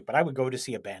streaming music, but I would go to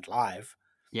see a band live.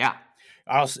 Yeah.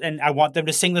 And I want them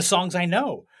to sing the songs I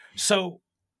know. So,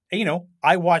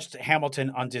 I watched Hamilton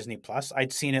on Disney Plus.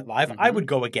 I'd seen it live. I Hmm. would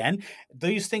go again.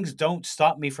 These things don't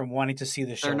stop me from wanting to see the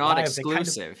They're show not live. They kind of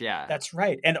exclusive. Yeah. That's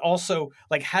right. And also,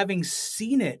 like, having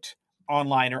seen it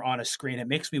online or on a screen, it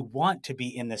makes me want to be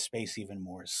in this space even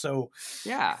more. So, I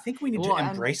Yeah. think we need Well, to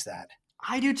and embrace that.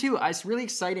 I do too. It's really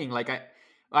exciting. Like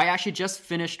I actually just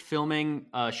finished filming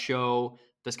a show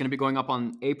that's going to be going up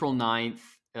on April 9th,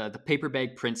 The Paper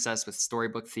Bag Princess with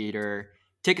Storybook Theater.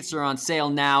 Tickets are on sale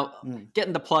now. Mm.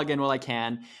 Getting the plug in while I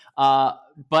can.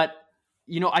 But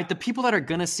the people that are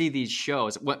going to see these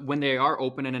shows when they are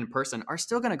open and in person are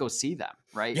still going to go see them,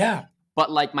 right? Yeah.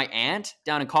 But like my aunt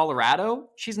down in Colorado,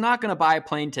 she's not going to buy a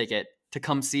plane ticket to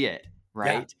come see it,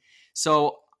 right? Yeah.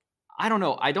 So I don't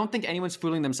know. I don't think anyone's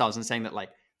fooling themselves in saying that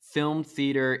like film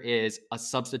theater is a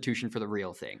substitution for the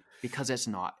real thing, because it's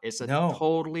not. It's a No.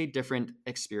 totally different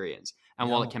experience. And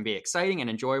while it No. can be exciting and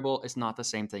enjoyable, it's not the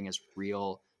same thing as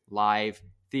real live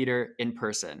theater in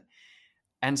person.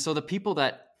 And so the people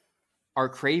that are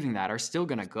craving that are still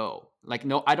going to go. Like,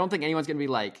 no, I don't think anyone's going to be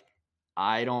like,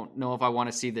 I don't know if I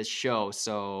want to see this show.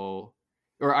 So,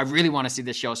 or I really want to see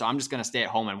this show. So I'm just going to stay at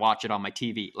home and watch it on my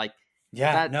TV. Like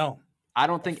Yeah. that, No. I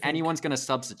don't I think think anyone's going to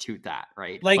substitute that,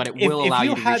 right? like But it will if allow you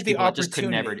you to reach had the people that just could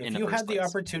never opportunity, in if the you first had the place.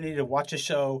 opportunity to watch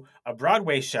a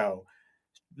Broadway show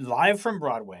live from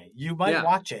Broadway, you might Yeah.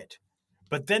 watch it.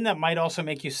 But then that might also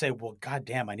make you say, well,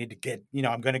 goddamn, I need to get,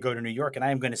 I'm going to go to New York and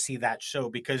I am going to see that show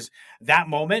because that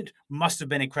moment must have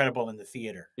been incredible in the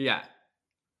theater. Yeah.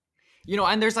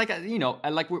 And there's like,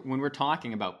 when we're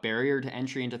talking about barrier to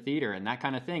entry into theater and that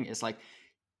kind of thing, it's like,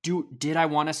 did I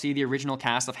want to see the original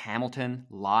cast of Hamilton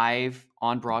live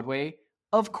on Broadway?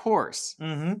 Of course.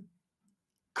 Mm-hmm.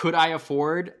 Could I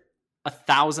afford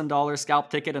 $1,000 scalp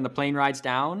ticket and the plane rides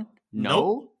down? No.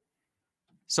 Nope.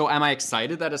 So am I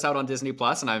excited that it's out on Disney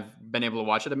Plus and I've been able to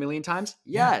watch it a million times?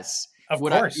 Yes. Of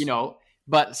Would course.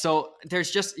 but so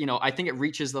there's just, I think it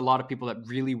reaches a lot of people that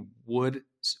really would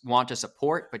want to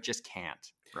support, but just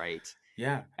can't, right?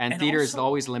 Yeah. And theater is also-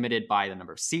 always limited by the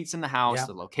number of seats in the house, Yeah.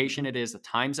 the location it is, the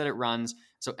times that it runs.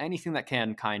 So anything that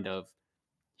can kind of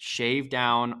shave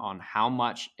down on how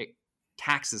much it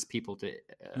taxes people to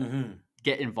Mhm.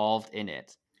 get involved in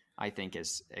it, I think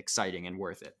is exciting and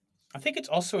worth it. I think it's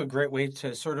also a great way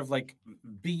to sort of like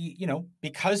be,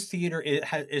 because theater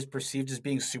is perceived as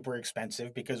being super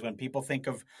expensive, because when people think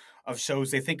of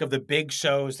shows, they think of the big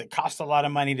shows that cost a lot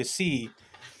of money to see.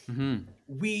 Mm-hmm.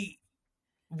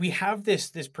 We have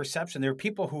this perception. There are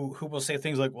people who will say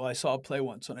things like, well, I saw a play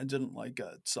once and I didn't like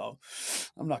it, so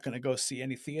I'm not going to go see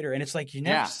any theater. And it's like,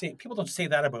 people don't say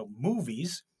that about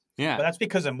movies. Yeah. But that's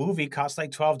because a movie costs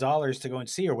like $12 to go and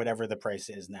see, or whatever the price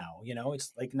is now.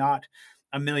 It's like not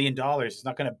 $1 million. It's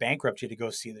not going to bankrupt you to go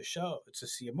see the show. It's to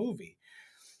see a movie.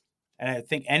 And I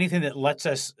think anything that lets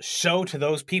us show to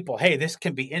those people, hey, this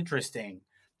can be interesting.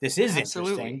 This is interesting,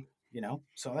 Absolutely.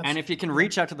 So that's, And if you can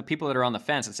reach out to the people that are on the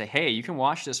fence and say, hey, you can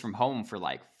watch this from home for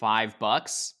like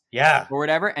 $5 yeah, or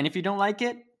whatever. And if you don't like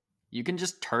it, you can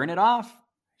just turn it off.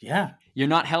 yeah. You're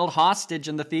not held hostage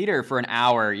in the theater for an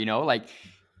hour, like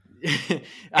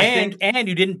and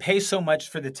you didn't pay so much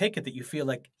for the ticket that you feel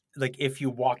like if you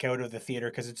walk out of the theater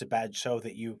because it's a bad show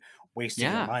that you wasted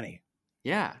your money.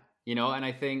 Yeah. And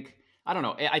I think, I don't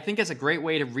know, I think it's a great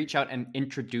way to reach out and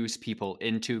introduce people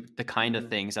into the kind of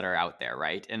things that are out there,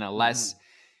 right? In a less,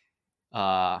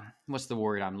 what's the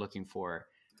word I'm looking for?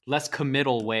 Less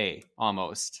committal way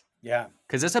almost. Yeah.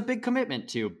 Because it's a big commitment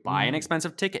to buy an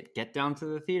expensive ticket, get down to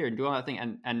the theater and do all that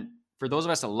thing. And for those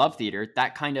of us that love theater,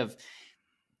 that kind of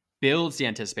builds the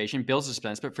anticipation, builds the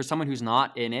suspense. But for someone who's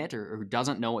not in it or who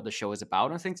doesn't know what the show is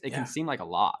about, I think it can seem like a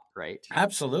lot, right?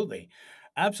 Absolutely.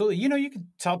 You can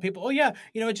tell people, oh yeah,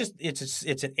 it's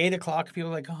at 8:00.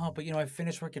 People are like, oh, but I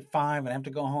finished work at 5 and I have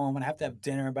to go home and I have to have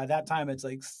dinner. And by that time it's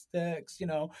like 6,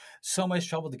 so much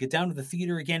trouble to get down to the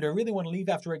theater again. Do I really want to leave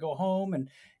after I go home? And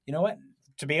you know what?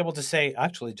 To be able to say,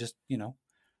 actually, just, you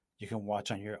can watch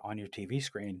on your TV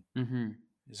screen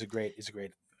is a great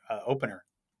opener.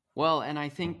 Well, and I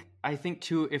think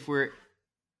too, if we're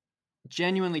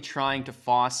genuinely trying to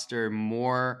foster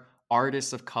more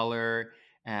artists of color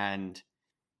and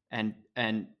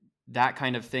that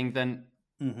kind of thing, then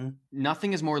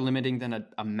nothing is more limiting than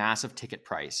a massive ticket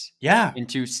price. Yeah.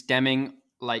 Into stemming,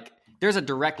 like there's a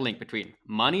direct link between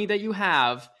money that you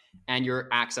have and your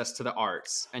access to the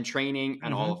arts and training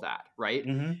and all of that, right?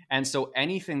 And so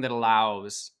anything that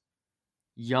allows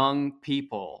young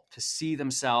people to see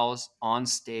themselves on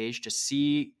stage, to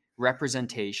see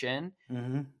representation,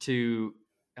 to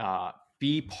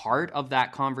be part of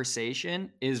that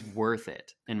conversation is worth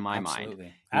it in my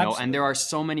mind. And there are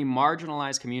so many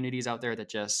marginalized communities out there that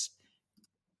just,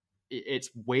 it's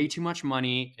way too much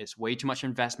money, it's way too much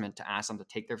investment to ask them to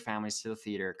take their families to the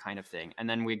theater kind of thing. And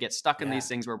then we get stuck in these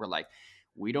things where we're like,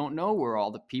 we don't know where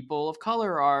all the people of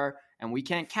color are and we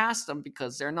can't cast them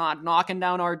because they're not knocking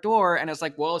down our door. And it's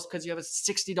like, well, it's because you have a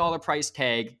 $60 price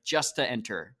tag just to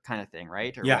enter kind of thing,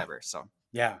 right? Or whatever. So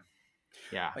yeah.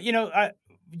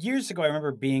 Years ago, I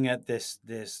remember being at this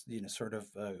sort of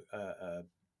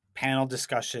panel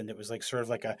discussion. It was like sort of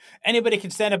like anybody can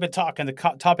stand up and talk, and the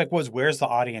topic was, where's the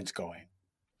audience going?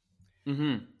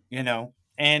 And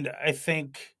I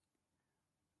think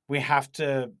we have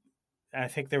to. I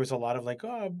think there was a lot of like,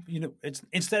 it's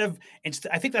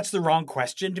I think that's the wrong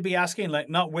question to be asking. Like,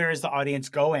 not where is the audience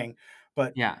going,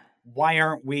 but why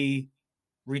aren't we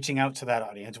reaching out to that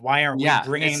audience? Why aren't we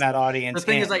bringing that audience? The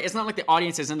thing is, like, it's not like the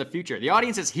audience is in the future. The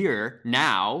audience is here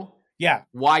now. Yeah.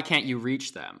 Why can't you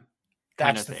reach them?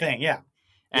 That's the thing. Yeah.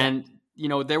 And,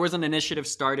 there was an initiative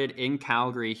started in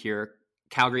Calgary here,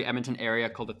 Calgary, Edmonton area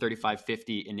called the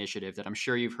 3550 initiative that I'm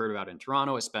sure you've heard about in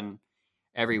Toronto. It's been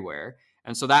everywhere.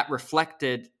 And so that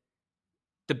reflected,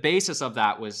 the basis of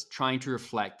that was trying to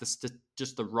reflect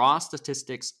just the raw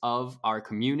statistics of our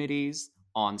communities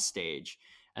on stage.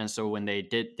 And so when they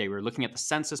were looking at the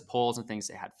census polls and things,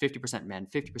 they had 50% men,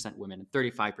 50% women, and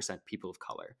 35% people of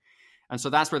color. And so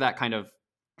that's where that kind of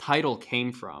title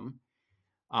came from.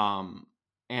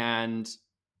 And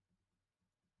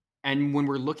when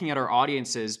we're looking at our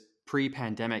audiences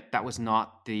pre-pandemic, that was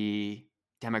not the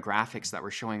demographics that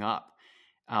were showing up.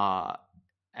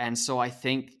 And so I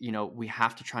think, we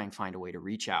have to try and find a way to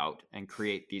reach out and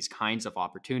create these kinds of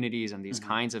opportunities and these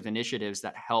kinds of initiatives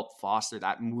that help foster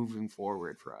that moving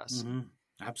forward for us.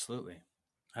 Absolutely.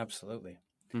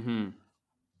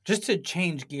 Just to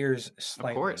change gears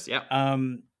slightly. Of course, yeah.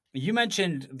 You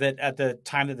mentioned that at the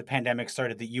time that the pandemic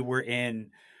started, that you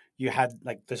had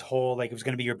like this whole, like, it was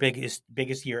going to be your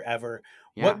biggest year ever.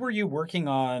 Yeah. What were you working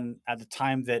on at the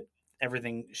time that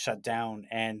everything shut down,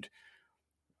 and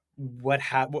what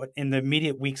in the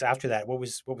immediate weeks after that? What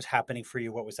was happening for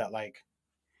you? What was that like?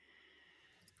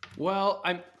 Well,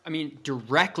 I mean,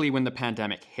 directly when the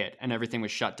pandemic hit and everything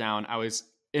was shut down, I was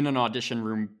in an audition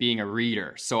room being a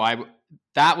reader. So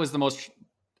that was the most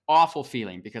awful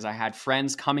feeling, because I had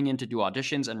friends coming in to do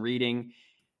auditions and reading,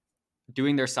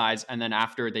 doing their sides, and then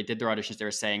after they did their auditions, they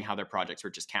were saying how their projects were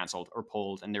just canceled or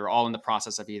pulled, and they were all in the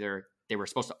process of either they were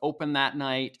supposed to open that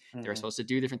night, they were supposed to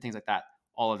do different things like that.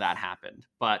 All of that happened.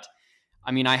 But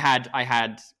I mean, I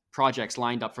had projects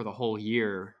lined up for the whole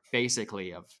year,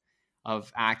 basically,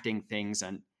 of acting things,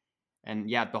 and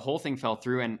yeah, the whole thing fell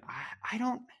through, and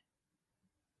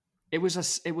it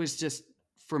was just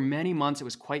for many months, it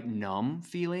was quite numb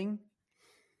feeling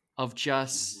of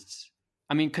just,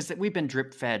 I mean, because we've been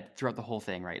drip fed throughout the whole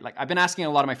thing, right? Like I've been asking a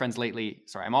lot of my friends lately.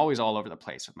 Sorry, I'm always all over the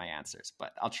place with my answers,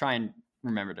 but I'll try and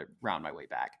remember to round my way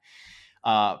back.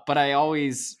 But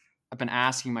I've been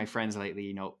asking my friends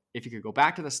lately, if you could go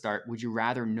back to the start, would you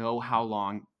rather know how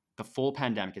long the full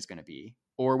pandemic is going to be?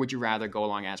 Or would you rather go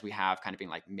along as we have, kind of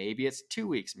being like, maybe it's 2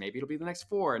 weeks, maybe it'll be the next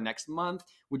 4, next month?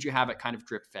 Would you have it kind of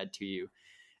drip fed to you?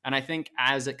 And I think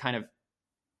as it kind of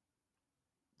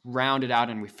rounded out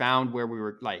and we found where we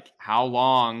were, like how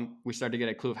long, we started to get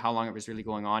a clue of how long it was really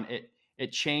going on.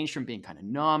 It changed from being kind of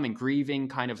numb and grieving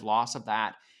kind of loss of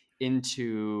that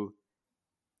into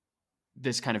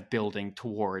this kind of building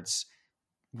towards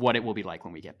what it will be like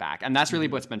when we get back. And that's really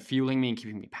what's been fueling me and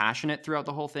keeping me passionate throughout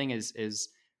the whole thing is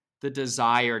the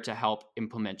desire to help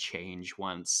implement change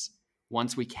once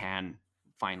we can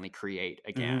finally create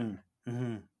again.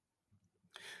 Mm-hmm.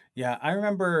 Yeah, I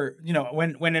remember,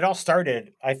 when it all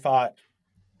started, I thought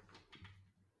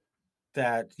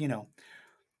that,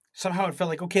 somehow it felt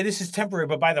like, okay, this is temporary,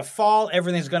 but by the fall,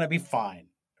 everything's going to be fine.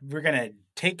 We're going to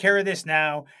take care of this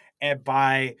now. And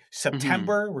by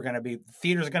September,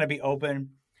 theaters are going to be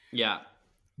open. Yeah.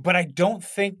 But I don't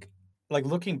think, like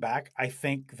looking back, I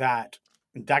think that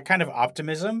kind of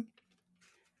optimism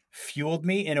fueled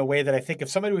me in a way that I think if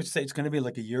somebody would say it's going to be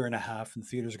like a year and a half and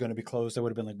theaters are going to be closed, I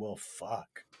would have been like, well,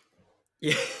 fuck.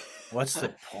 Yeah. What's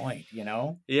the point,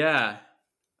 Yeah.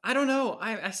 I don't know.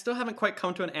 I still haven't quite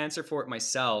come to an answer for it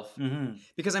myself. Mm-hmm.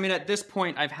 Because, I mean, at this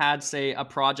point, I've had, say, a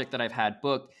project that I've had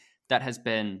booked that has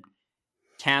been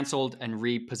canceled and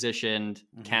repositioned,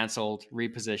 canceled,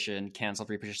 repositioned, canceled,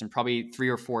 repositioned, probably 3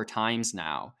 or 4 times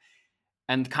now.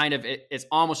 And kind of it's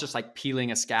almost just like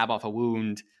peeling a scab off a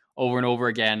wound over and over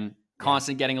again,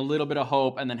 constantly getting a little bit of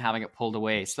hope and then having it pulled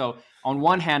away. So on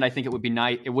one hand, I think it would be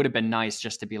nice. It would have been nice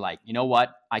just to be like, you know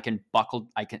what,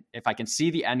 if I can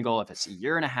see the end goal, if it's a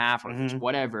year and a half or if it's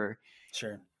whatever,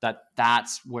 sure,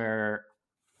 that's where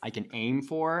I can aim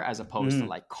for, as opposed to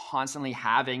like constantly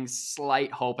having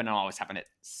slight hope and always having it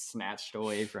snatched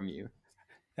away from you.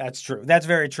 That's true. That's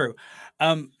very true.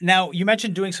 Now, you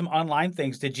mentioned doing some online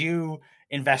things. Did you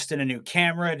invest in a new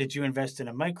camera? Did you invest in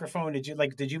a microphone? Did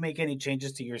you make any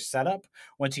changes to your setup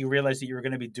once you realized that you were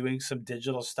going to be doing some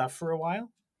digital stuff for a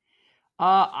while?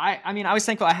 I mean, I was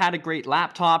thankful I had a great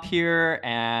laptop here,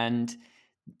 and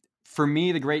for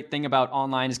me, the great thing about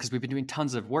online is because we've been doing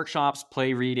tons of workshops,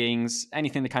 play readings,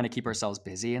 anything to kind of keep ourselves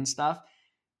busy and stuff,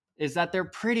 is that they're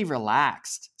pretty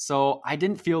relaxed. So I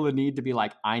didn't feel the need to be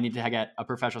like, I need to get a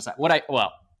professional set.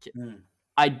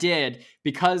 I did,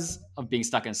 because of being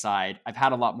stuck inside. I've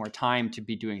had a lot more time to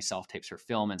be doing self-tapes for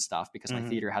film and stuff because my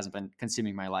theater hasn't been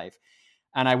consuming my life.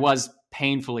 And I was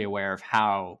painfully aware of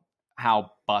how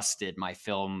busted my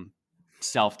film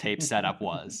self-tape setup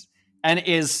was. And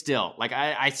is still. Like,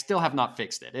 I still have not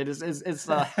fixed it. It's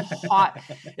a hot,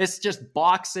 it's just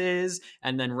boxes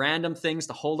and then random things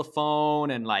to hold a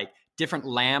phone and like different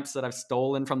lamps that I've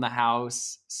stolen from the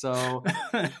house. So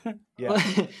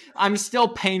I'm still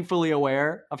painfully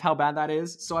aware of how bad that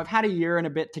is. So I've had a year and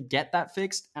a bit to get that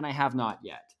fixed, and I have not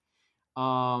yet.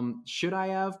 Should I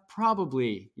have?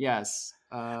 Probably, yes.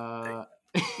 On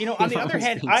the other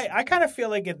hand, I kind of feel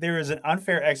like there is an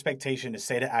unfair expectation to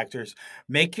say to actors,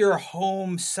 make your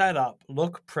home setup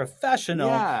look professional,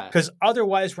 because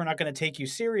otherwise we're not going to take you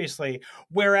seriously.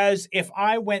 Whereas if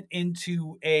I went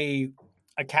into a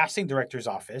casting director's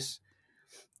office,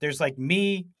 there's like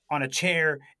me on a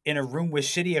chair in a room with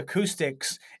shitty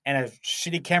acoustics and a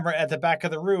shitty camera at the back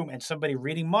of the room and somebody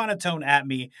reading monotone at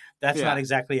me. That's not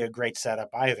exactly a great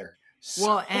setup either.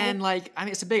 Well, and like, I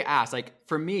mean, it's a big ask. Like,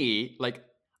 for me, like,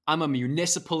 I'm a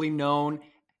municipally known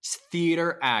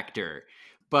theater actor,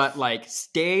 but like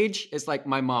stage is like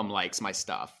my mom likes my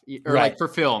stuff, or like for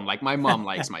film, like my mom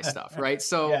likes my stuff, right?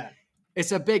 So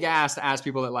it's a big ask to ask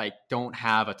people that like don't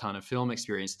have a ton of film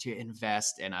experience to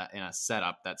invest in a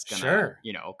setup that's gonna,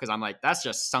 because I'm like, that's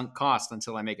just sunk cost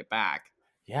until I make it back.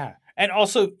 Yeah, and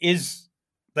also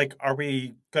like, are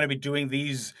we going to be doing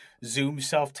these Zoom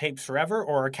self-tapes forever?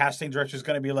 Or are casting directors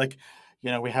going to be like,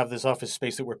 we have this office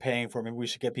space that we're paying for. Maybe we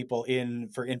should get people in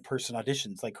for in-person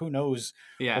auditions. Like, who knows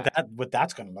what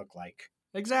that's going to look like.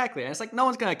 Exactly. And it's like, no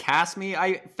one's going to cast me.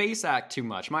 I face act too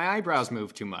much. My eyebrows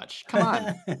move too much. Come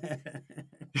on.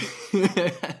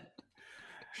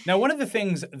 Now, one of the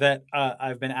things that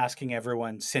I've been asking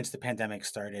everyone since the pandemic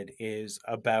started is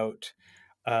about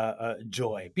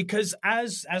joy, because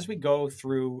as we go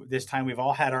through this time, we've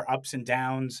all had our ups and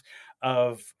downs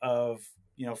of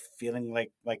feeling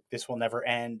like this will never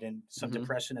end, and some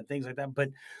depression and things like that, but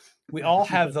we all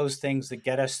have those things that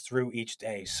get us through each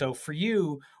day. So for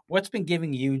you, what's been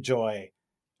giving you joy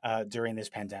during this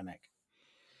pandemic?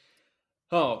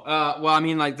 Well, I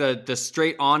mean, like the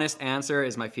straight, honest answer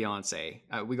is my fiance.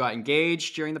 We got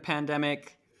engaged during the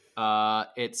pandemic.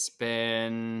 It's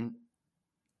been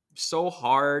so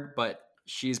hard, but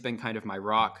she's been kind of my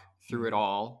rock through it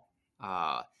all.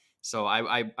 So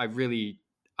I really,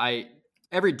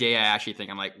 every day I actually think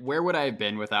I'm like, where would I have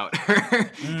been without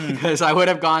her? Because I would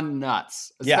have gone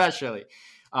nuts, especially.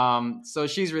 So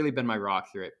she's really been my rock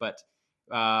through it. But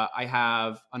I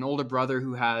have an older brother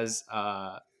who has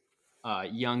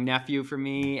young nephew for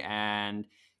me, and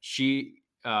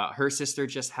her sister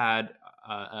just had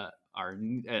our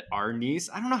niece.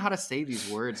 I don't know how to say these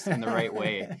words in the right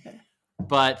way,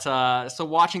 but so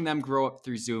watching them grow up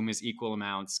through Zoom is equal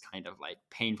amounts kind of like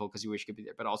painful because you wish you could be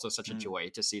there, but also such a joy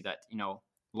to see that, you know,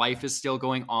 life is still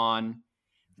going on.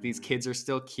 These kids are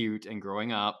still cute and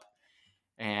growing up,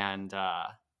 and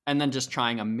then just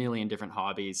trying a million different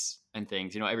hobbies and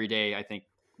things. You know, every day I think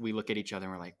we look at each other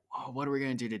and we're like, oh, what are we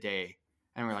going to do today?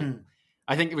 And we're like,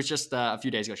 I think it was just a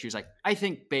few days ago, she was like, I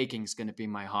think baking's going to be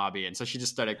my hobby. And so she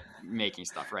just started making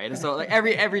stuff, right? And so like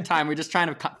every time we're just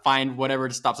trying to find whatever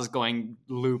stops us going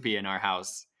loopy in our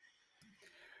house.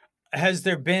 Has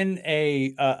there been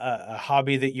a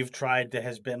hobby that you've tried that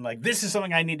has been like, this is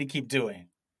something I need to keep doing?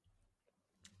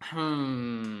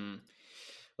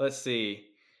 Let's see.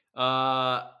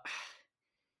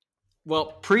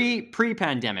 Well,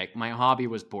 pre-pandemic, my hobby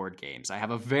was board games. I have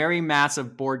a very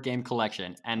massive board game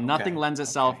collection, and nothing lends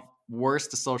itself worse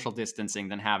to social distancing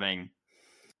than having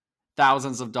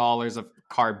thousands of dollars of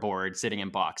cardboard sitting in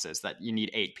boxes that you need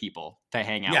 8 people to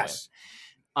hang out with.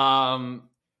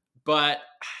 But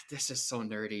this is so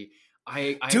nerdy.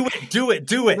 Do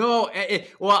it. No,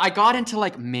 well, I got into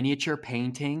like miniature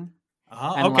painting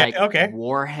and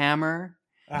Warhammer.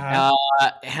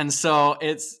 And so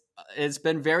it's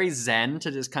been very zen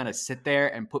to just kind of sit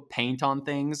there and put paint on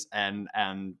things and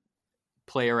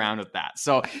play around with that.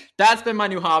 So that's been my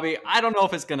new hobby. I don't know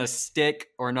if it's going to stick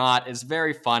or not. It's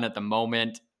very fun at the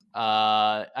moment.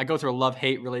 I go through a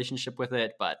love-hate relationship with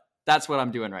it, but that's what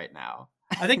I'm doing right now.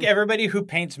 I think everybody who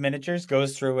paints miniatures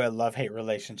goes through a love-hate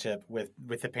relationship with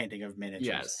the painting of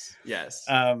miniatures. Yes.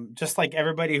 Just like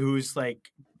everybody who's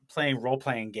like playing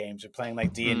role-playing games or playing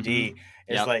like D&D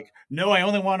is like, no, I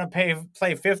only want to play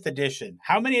 5th edition.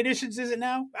 How many editions is it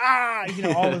now? You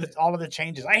know, all of the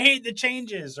changes. I hate the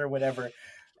changes or whatever.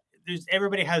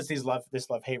 Everybody has this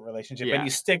love-hate relationship, and you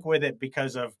stick with it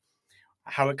because of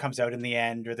how it comes out in the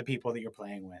end or the people that you're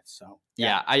playing with. So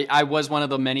I was one of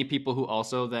the many people who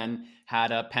also then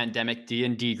had a pandemic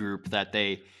D&D group that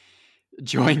they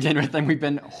joined in with, and we've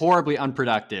been horribly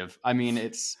unproductive. I mean,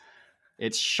 it's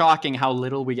shocking how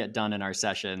little we get done in our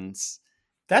sessions.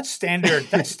 That's standard.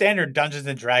 That's standard Dungeons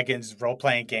and Dragons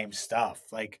role-playing game stuff.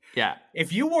 Like,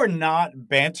 if you were not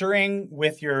bantering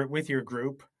with your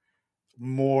group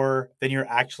more than you're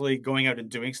actually going out and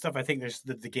doing stuff, I think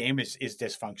the game is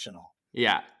dysfunctional.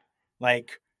 Yeah,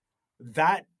 like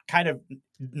that kind of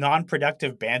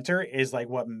non-productive banter is like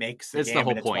what makes the game. It's the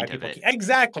whole point of it.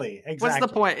 Exactly. What's the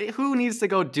point? Who needs to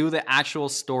go do the actual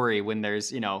story when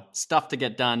there's, you know, stuff to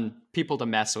get done, people to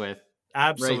mess with?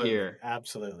 Absolutely. Right here.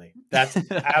 Absolutely. That's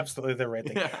absolutely the right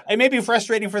thing. It may be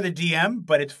frustrating for the DM,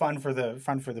 but it's fun for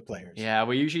the players. Yeah,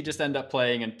 we usually just end up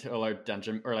playing until our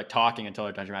dungeon, or like talking until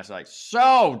our dungeon master's like,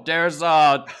 so there's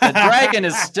the dragon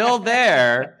is still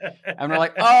there. And we're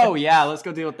like, oh yeah, let's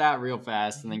go deal with that real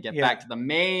fast and then get back to the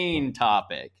main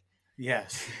topic.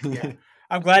 Yes. Yeah.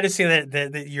 I'm glad to see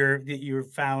that you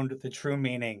found the true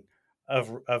meaning of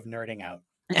nerding out.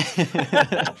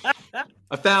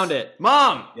 I found it.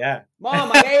 Mom! Yeah.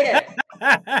 Mom, I made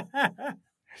it!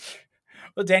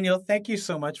 Well, Daniel, thank you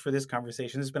so much for this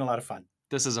conversation. This has been a lot of fun.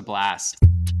 This is a blast.